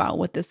talked about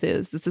what this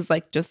is. This is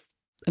like just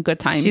a good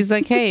time. She's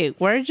like, hey,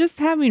 we're just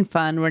having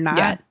fun. We're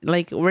not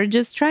we're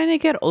just trying to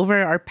get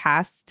over our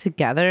past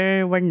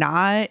together. We're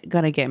not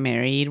going to get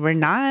married.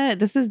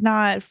 This is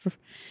not,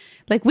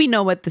 we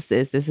know what this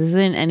is. This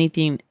isn't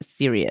anything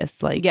serious.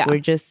 We're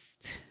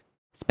just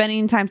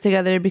spending time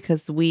together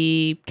because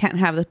we can't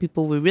have the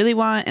people we really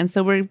want. And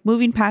so we're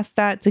moving past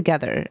that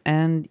together.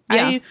 And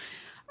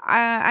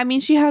I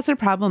mean, she has her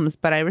problems,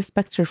 but I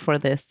respect her for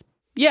this.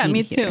 Yeah,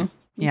 me too.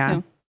 Me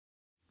too.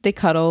 They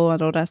cuddle.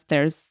 Aurora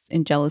stares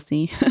in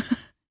jealousy.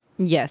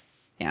 Yes.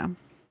 Yeah.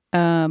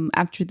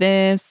 After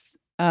this,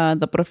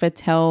 the profe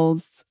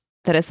tells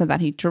Teresa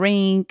that he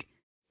drank.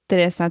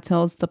 Teresa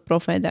tells the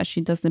profe that she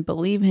doesn't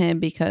believe him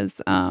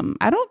because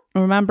I don't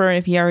remember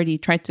if he already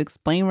tried to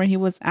explain where he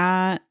was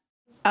at.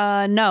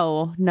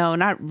 No,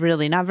 not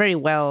really. Not very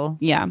well.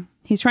 Yeah.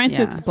 He's trying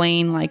to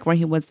explain like where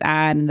he was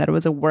at and that it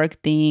was a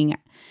work thing.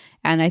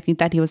 And I think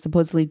that he was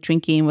supposedly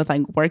drinking with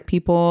like work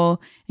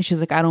people. And she's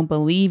like, I don't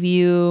believe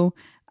you.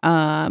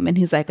 And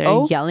he's like,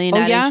 they're yelling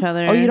at each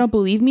other. Oh, you don't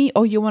believe me?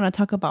 Oh, you want to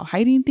talk about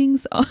hiding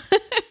things?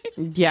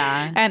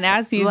 Yeah. And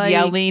as he's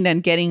yelling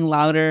and getting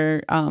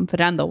louder,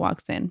 Fernando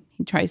walks in.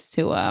 He tries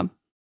to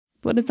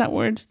what is that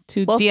word?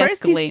 To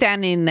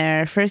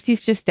de-escalate. First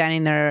he's just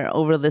standing there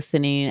over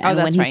listening. And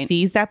when he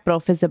sees that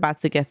prof is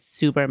about to get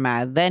super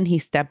mad, then he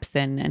steps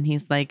in and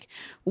he's like,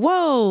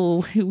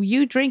 whoa,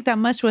 you drink that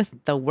much with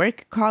the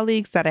work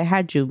colleagues that I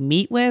had you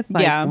meet with?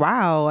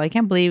 Wow, I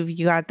can't believe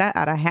you got that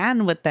out of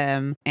hand with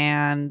them.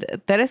 And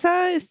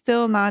Teresa is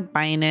still not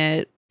buying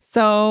it.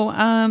 So,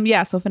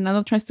 so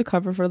Fernando tries to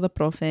cover for the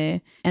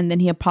profe and then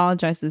he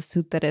apologizes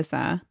to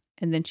Teresa.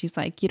 And then she's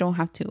like, you don't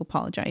have to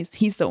apologize.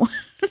 He's the one.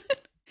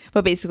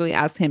 But basically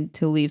ask him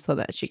to leave so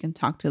that she can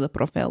talk to the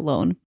profe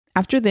alone.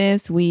 After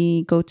this,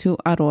 we go to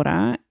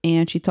Aurora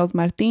and she tells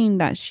Martin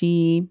that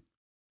she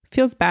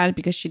feels bad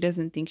because she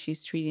doesn't think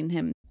she's treating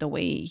him the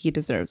way he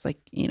deserves. Like,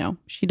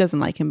 she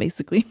doesn't like him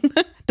basically.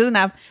 Doesn't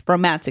have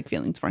romantic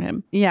feelings for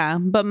him. Yeah,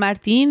 but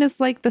Martin is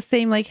like the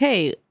same, like,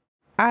 hey,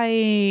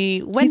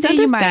 he's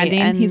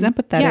understanding. He's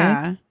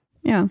empathetic.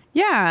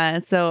 Yeah.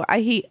 So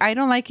I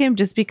don't like him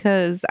just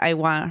because I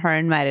want her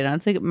and Mariano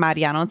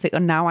to.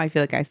 Now I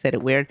feel like I said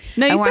it weird.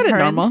 No, you said it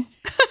normal.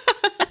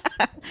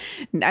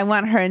 I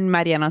want her and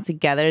Mariano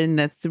together, and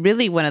that's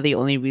really one of the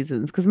only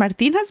reasons. Because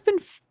Martin has been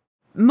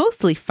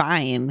mostly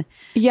fine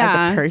as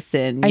a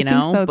person. I think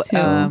so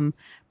too.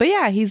 But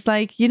yeah, he's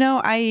like,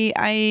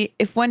 I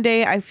if one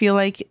day I feel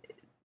like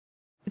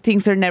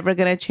things are never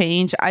gonna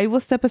change, I will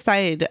step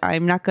aside.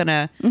 I'm not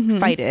gonna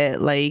fight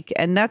it.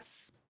 And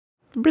that's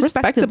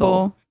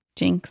respectable.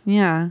 Jinx.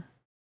 Yeah.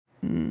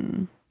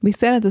 We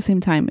said at the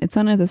same time. It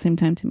sounded at the same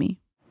time to me.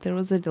 There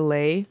was a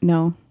delay.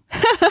 No.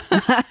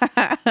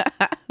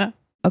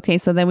 Okay,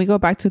 so then we go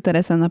back to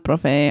Teresa and the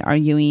profe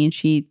arguing.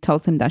 She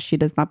tells him that she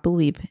does not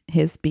believe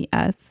his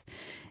BS.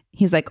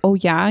 He's like, oh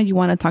yeah, you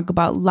want to talk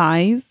about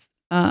lies?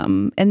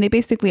 And they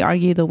basically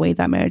argue the way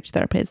that marriage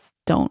therapists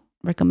don't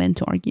recommend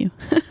to argue.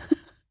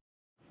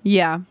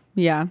 Yeah.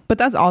 Yeah. But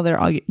that's all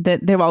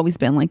they've always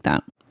been like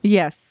that.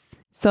 Yes.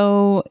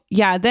 So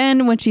yeah,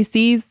 then when she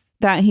sees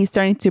that he's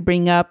starting to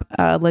bring up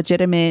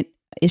legitimate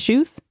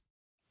issues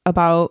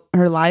about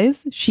her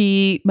lies,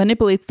 she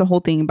manipulates the whole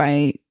thing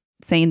by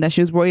saying that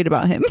she was worried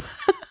about him.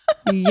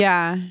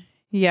 Yeah.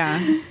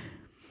 Yeah.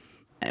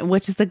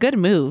 Which is a good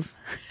move.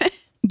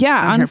 Yeah,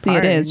 On her honestly,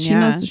 part, it is. She yeah.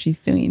 knows what she's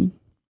doing.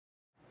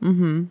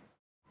 Mm-hmm.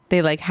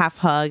 They like half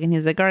hug and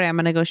he's like, all right, I'm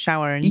going to go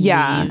shower. And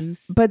Yeah.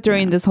 leaves. But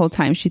during this whole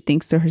time, she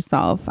thinks to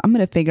herself, I'm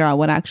going to figure out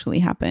what actually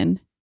happened.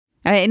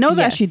 And I know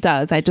that Yes. she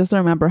does. I just don't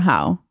remember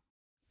how.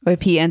 Or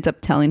if he ends up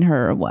telling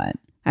her or what.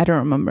 I don't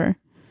remember.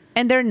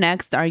 And their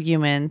next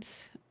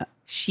argument,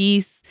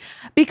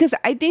 because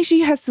I think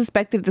she has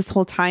suspected this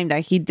whole time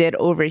that he did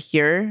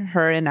overhear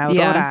her and Aurora.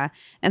 Yeah.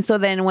 And so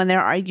then when they're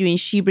arguing,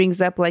 she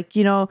brings up like,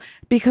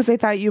 because I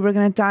thought you were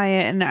going to die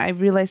and I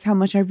realized how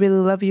much I really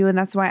love you. And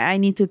that's why I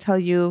need to tell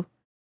you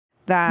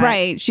that.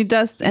 Right. She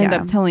does end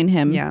up telling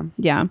him. Yeah.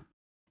 Yeah.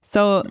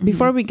 So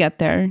before we get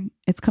there,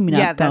 it's coming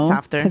Yeah, up though. that's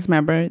after. Because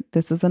remember,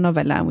 this is a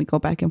novela and we go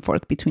back and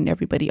forth between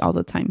everybody all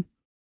the time.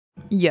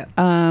 Yeah.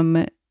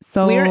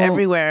 So We're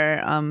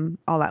everywhere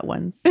all at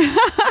once.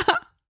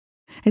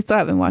 I still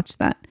haven't watched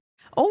that.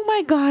 Oh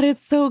my God,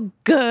 it's so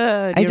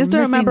good. I You're just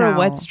don't missing remember out.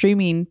 what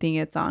streaming thing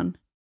it's on.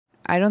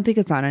 I don't think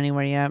it's on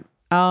anywhere yet.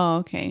 Oh,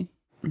 okay.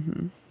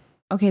 Mm-hmm.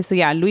 Okay, so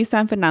yeah, Luisa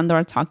and Fernando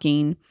are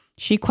talking.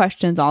 She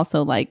questions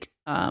also like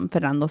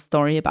Fernando's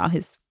story about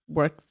his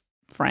work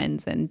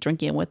friends and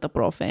drinking with the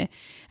profe.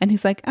 And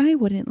he's like, I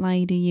wouldn't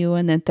lie to you.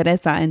 And then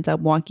Teresa ends up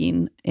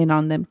walking in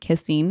on them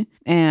kissing.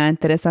 And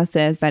Teresa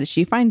says that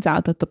she finds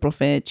out that the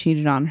profe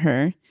cheated on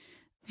her.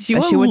 She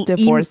that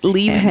would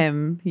leave him.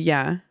 him.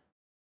 Yeah.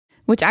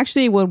 Which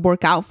actually would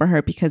work out for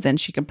her because then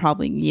she could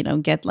probably,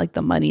 get like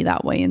the money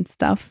that way and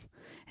stuff.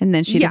 And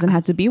then she doesn't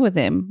have to be with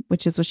him,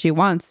 which is what she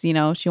wants.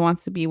 She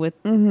wants to be with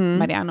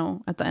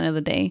Mariano at the end of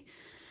the day.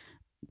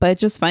 But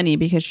it's just funny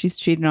because she's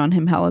cheated on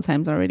him hella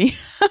times already.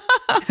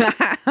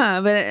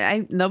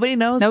 But nobody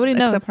knows. Nobody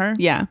knows. Except her.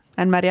 Yeah.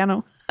 And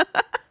Mariano.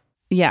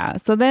 Yeah.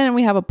 So then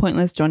we have a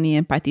pointless Johnny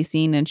and Patty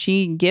scene and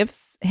she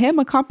gives him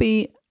a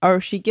copy or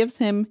she gives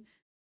him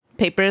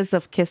Papers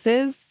of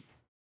kisses.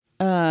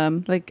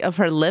 Like of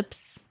her lips.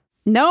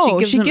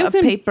 No, she gives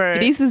him paper.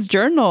 Grace's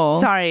journal.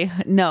 Sorry.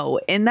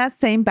 No. In that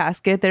same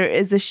basket, there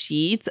is a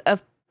sheet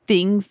of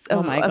things.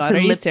 Oh my God. Are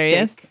you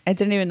serious? I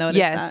didn't even notice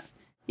that.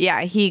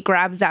 Yeah. He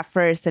grabs that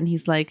first and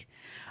he's like,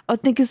 oh,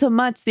 thank you so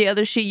much. The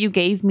other sheet you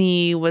gave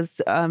me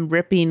was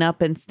ripping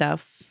up and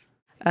stuff,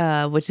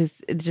 which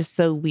is just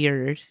so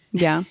weird.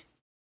 Yeah.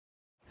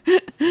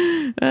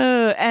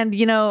 And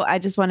I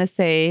just want to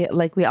say,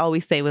 like we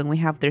always say when we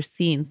have their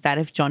scenes, that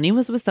if Johnny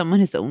was with someone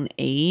his own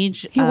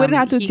age, he wouldn't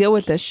have to deal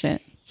with this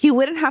shit. He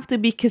wouldn't have to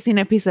be kissing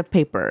a piece of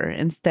paper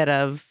instead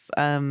of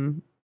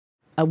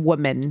a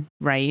woman,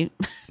 right?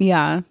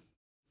 Yeah.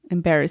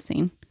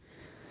 Embarrassing.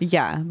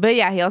 Yeah. But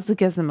yeah, he also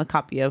gives him a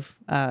copy of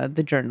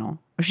the journal.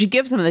 Or she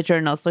gives him the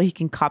journal so he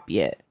can copy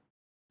it.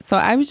 So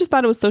I just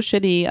thought it was so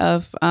shitty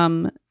of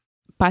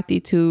Patty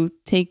to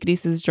take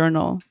Grise's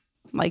journal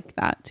like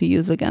that to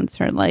use against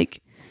her.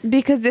 Like,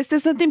 because this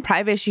is something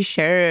private she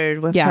shared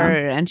with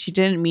her and she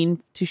didn't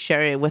mean to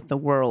share it with the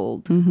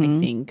world, I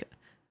think.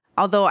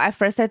 Although at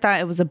first I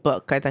thought it was a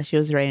book. I thought she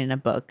was writing a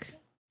book.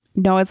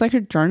 No, it's like her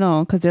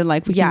journal because they're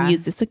like, we can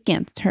use this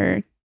against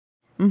her.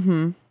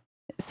 Mm-hmm.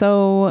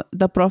 So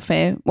the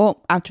profe,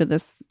 well, after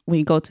this,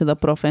 we go to the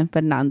profe and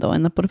Fernando.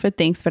 And the profe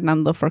thanks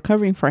Fernando for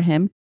covering for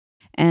him.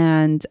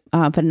 And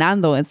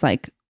Fernando is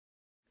like,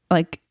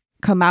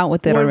 come out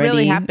with it what already. What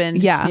really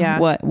happened? Yeah.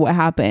 What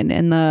happened?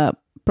 And the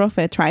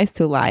profe tries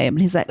to lie.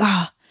 And he's like,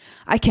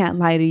 I can't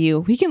lie to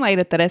you. He can lie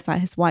to Teresa,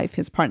 his wife,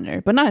 his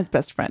partner, but not his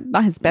best friend,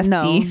 not his bestie.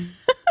 No,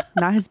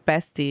 not his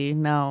bestie.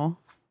 No.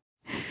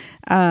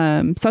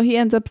 So he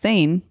ends up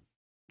saying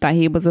that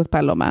he was with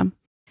Paloma.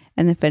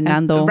 And then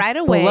Fernando and right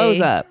away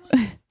blows up.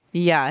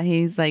 Yeah,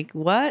 he's like,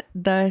 what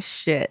the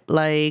shit?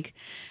 Like,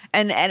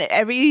 and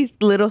every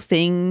little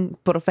thing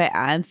Profe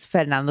adds,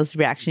 Fernando's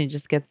reaction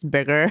just gets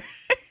bigger.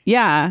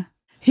 Yeah.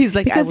 He's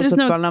like, because I was there's with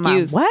no Paloma.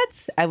 excuse.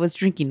 What? I was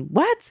drinking.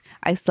 What?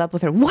 I slept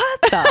with her.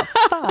 What the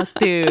fuck,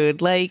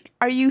 dude? Like,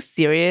 are you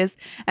serious?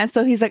 And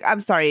so he's like,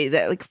 I'm sorry.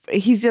 That like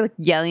he's like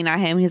yelling at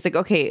him. He's like,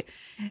 okay,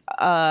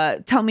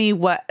 tell me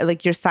what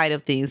like your side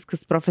of things.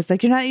 Because Profe's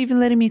like, you're not even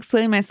letting me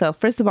explain myself.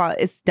 First of all,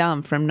 it's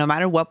dumb from no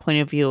matter what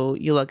point of view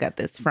you look at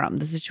this from.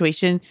 The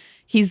situation,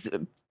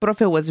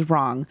 Profe was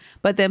wrong.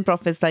 But then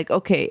Profe's like,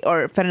 okay,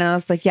 or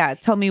Fernando's like, yeah,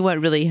 tell me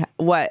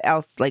what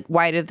else, like,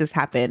 why did this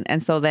happen?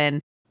 And so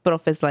then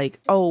Profe's like,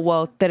 oh,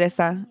 well,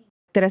 Teresa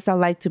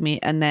lied to me.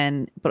 And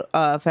then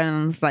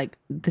Fernando's like,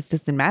 this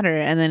doesn't matter.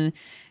 And then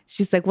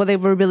she's like, well, they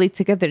were really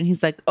together. And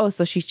he's like, oh,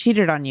 so she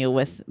cheated on you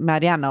with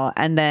Mariano.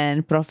 And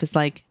then Profe's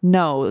like,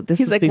 no, this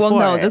was before. He's like, well,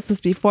 no, this was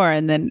before.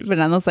 And then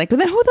Fernando's like, but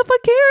then who the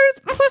fuck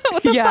cares?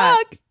 What the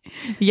fuck?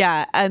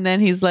 Yeah. And then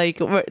he's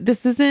like,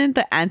 this isn't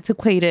the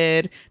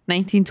antiquated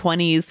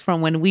 1920s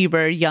from when we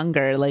were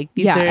younger. Like,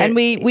 these are... And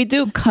we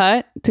do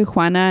cut to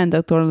Juana and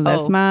Dr.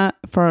 Ledesma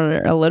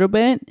for a little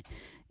bit.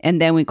 And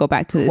then we go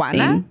back to the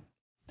scene.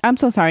 I'm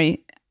so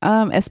sorry.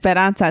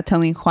 Esperanza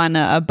telling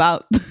Juana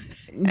about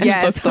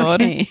Yes,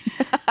 Doctor. okay.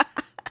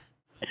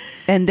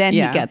 And then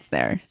Yeah. he gets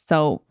there.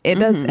 So it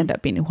does end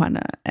up being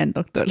Juana and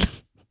Doctor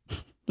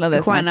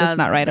Ledesma, just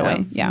not right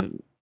away. Yeah.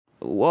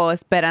 Well,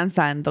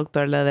 Esperanza and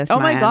Doctor Ledesma. Oh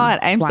my and God.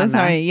 I'm so Juana.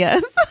 sorry.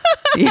 Yes.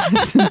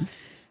 Yes.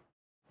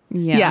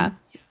 Yeah. Yeah.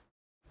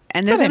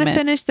 And That's they're what I going to meant.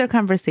 finish their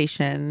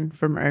conversation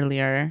from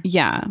earlier.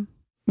 Yeah.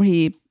 Where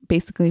he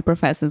basically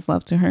professes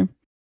love to her.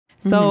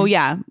 So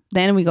yeah,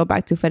 then we go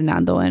back to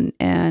Fernando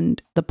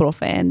and the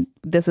profe, and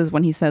this is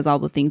when he says all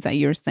the things that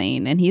you're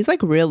saying, and he's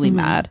like really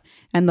mad,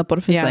 and the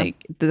profe's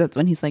like, that's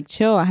when he's like,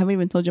 chill, I haven't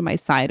even told you my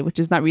side, which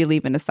is not really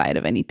even a side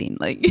of anything,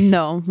 like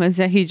No, it's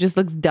that he just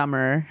looks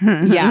dumber.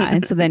 yeah.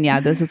 And so then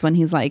this is when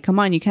he's like, come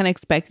on, you can't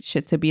expect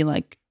shit to be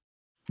like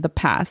the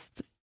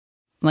past,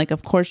 like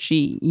of course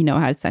she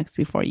had sex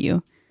before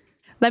you.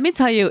 Let me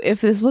tell you,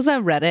 if this was a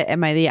Reddit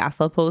Am I the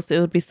Asshole post, it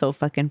would be so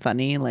fucking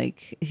funny.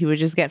 Like, he would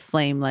just get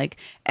flamed. Like,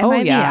 am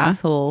I the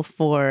asshole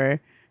for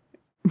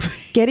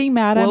Getting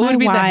mad at what my would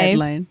be wife? the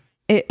headline?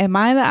 Am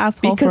I the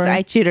asshole Because for...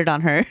 I cheated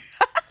on her.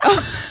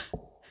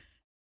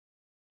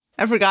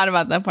 I forgot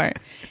about that part.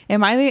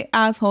 Am I the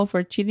asshole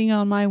for cheating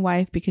on my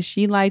wife because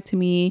she lied to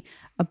me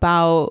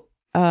about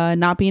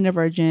not being a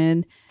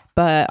virgin,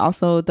 but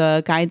also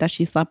the guy that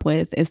she slept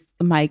with is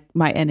my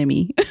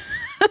enemy?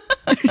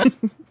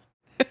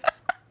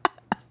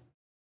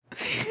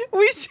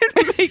 We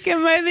should make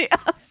Am I the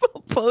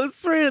Asshole post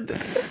for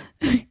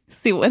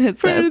See what it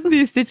says.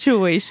 these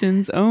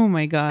situations. Oh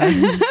my God.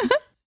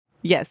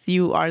 Yes,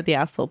 you are the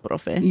asshole,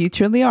 profe. You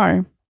truly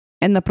are.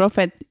 And the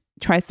prophet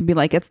tries to be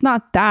like, it's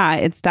not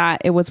that, it's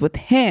that it was with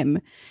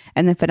him.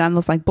 And then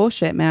Fernando's like,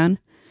 bullshit, man.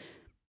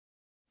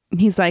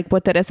 He's like,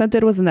 what Teresa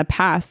did was in the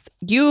past.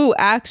 You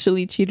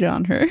actually cheated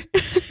on her.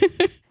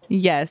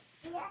 Yes.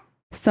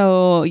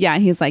 So yeah,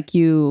 he's like,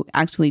 you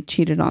actually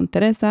cheated on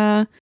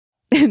Teresa.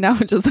 And I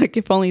was just like,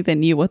 if only they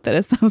knew what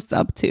Teresa was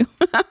up to.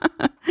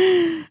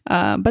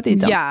 But they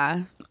don't.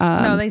 Yeah.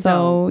 No, they so,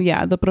 don't.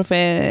 yeah, the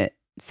prophet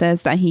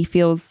says that he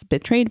feels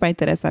betrayed by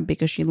Teresa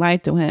because she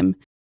lied to him.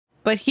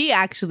 But he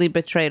actually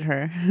betrayed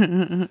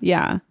her.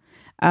 Yeah.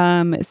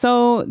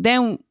 So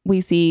then we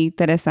see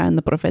Teresa and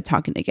the prophet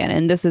talking again.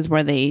 And this is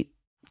where they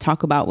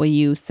talk about what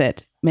you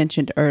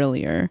mentioned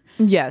earlier.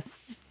 Yes.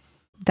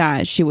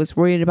 That she was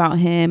worried about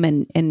him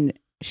and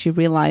she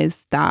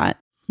realized that,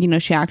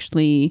 she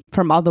actually,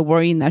 from all the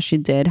worrying that she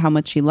did, how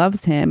much she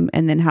loves him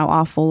and then how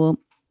awful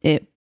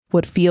it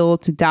would feel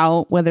to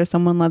doubt whether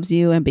someone loves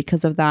you. And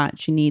because of that,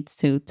 she needs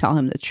to tell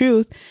him the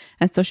truth.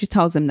 And so she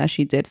tells him that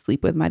she did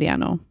sleep with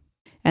Mariano.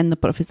 And the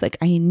prophet's like,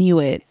 I knew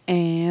it.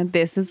 And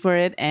this is where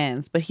it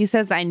ends. But he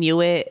says, I knew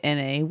it in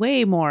a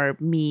way more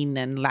mean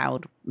and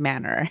loud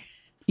manner.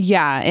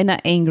 Yeah, in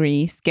an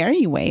angry,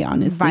 scary way,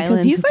 honestly.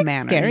 Because he's like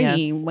manner, scary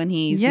yes. when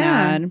he's Yeah.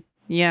 mad.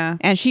 Yeah.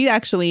 And she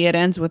actually, it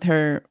ends with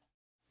her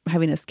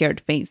having a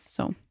scared face.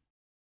 So,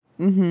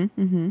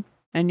 And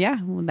yeah,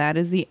 well, that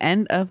is the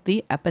end of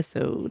the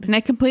episode. and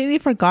I completely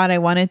forgot I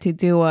wanted to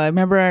do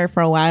remember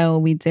for a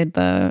while we did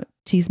the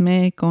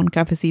chisme con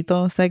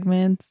cafecito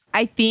segments.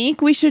 I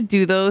think we should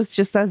do those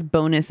just as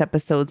bonus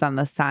episodes on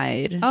the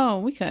side. Oh,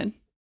 we could.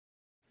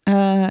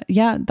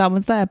 Yeah, that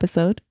was the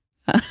episode.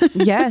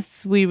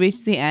 Yes, we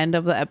reached the end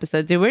of the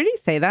episode. Did we already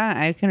say that?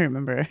 I can't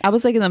remember. I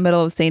was like in the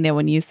middle of saying it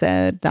when you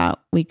said that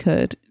we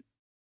could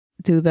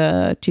do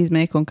the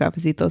chisme con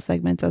cafecito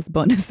segments as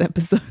bonus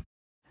episode.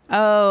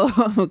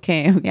 Oh,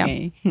 okay.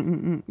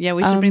 Yeah,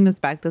 we should bring those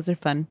back. Those are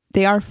fun.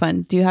 They are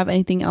fun. Do you have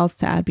anything else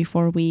to add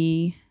before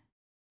we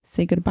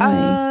say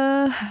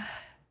goodbye?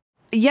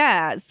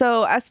 Yeah.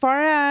 So as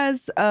far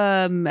as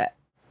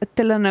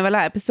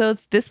telenovela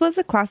episodes, this was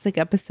a classic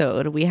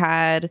episode. We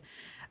had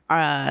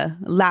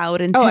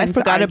loud, intense I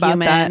forgot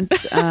arguments.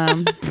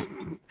 about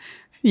that.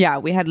 Yeah,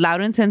 we had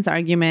loud, intense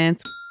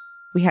arguments.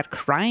 We had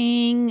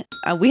crying.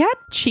 We had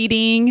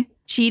cheating,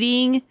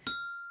 2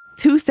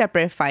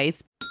 separate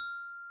fights.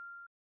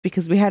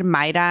 Because we had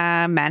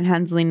Mayra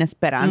manhandling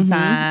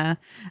Esperanza.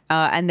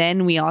 And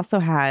then we also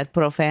had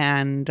Profe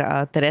and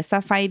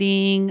Teresa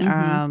fighting.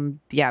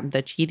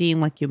 The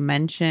cheating, like you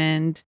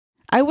mentioned.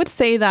 I would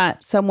say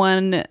that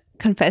someone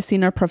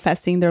confessing or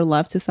professing their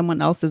love to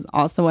someone else is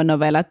also a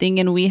novela thing.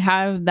 And we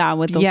have that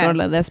with Doctor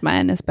Ledesma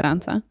and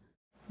Esperanza.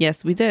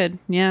 Yes, we did.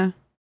 Yeah.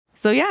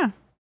 So yeah,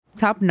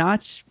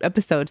 top-notch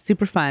episode.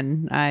 Super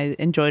fun. I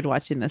enjoyed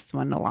watching this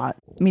one a lot.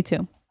 Me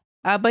too.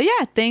 But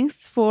yeah,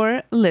 thanks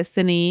for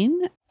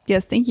listening.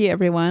 Yes, thank you,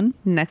 everyone.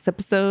 Next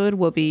episode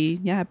will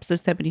be, episode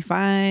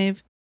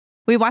 75.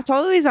 We watch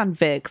all of these on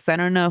VIX. I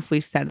don't know if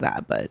we've said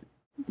that, but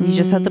you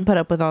just have to put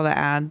up with all the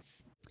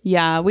ads.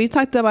 Yeah, we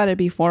talked about it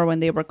before when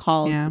they were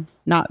called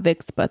not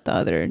VIX, but the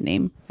other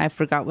name. I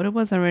forgot what it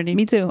was already.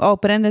 Me too. Oh,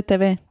 Prende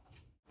TV.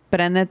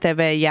 Prende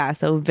TV, yeah.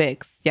 So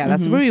VIX. Yeah,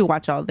 that's where we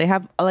watch all. They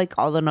have like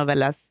all the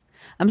novelas.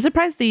 I'm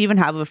surprised they even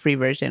have a free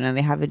version and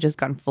they haven't just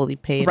gone fully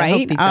paid. Right? I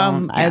hope they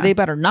don't. They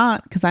better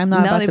not, because I'm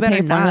not about to pay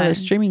for another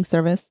streaming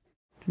service.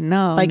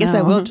 No, I guess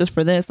I will just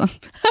for this.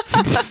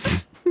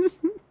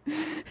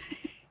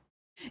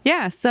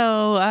 Yeah.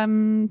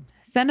 So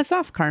send us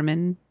off,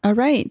 Carmen. All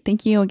right.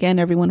 Thank you again,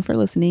 everyone, for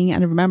listening.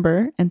 And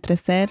remember, entre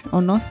ser o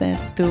no ser,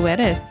 Tú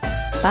eres.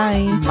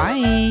 bye.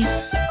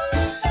 Bye.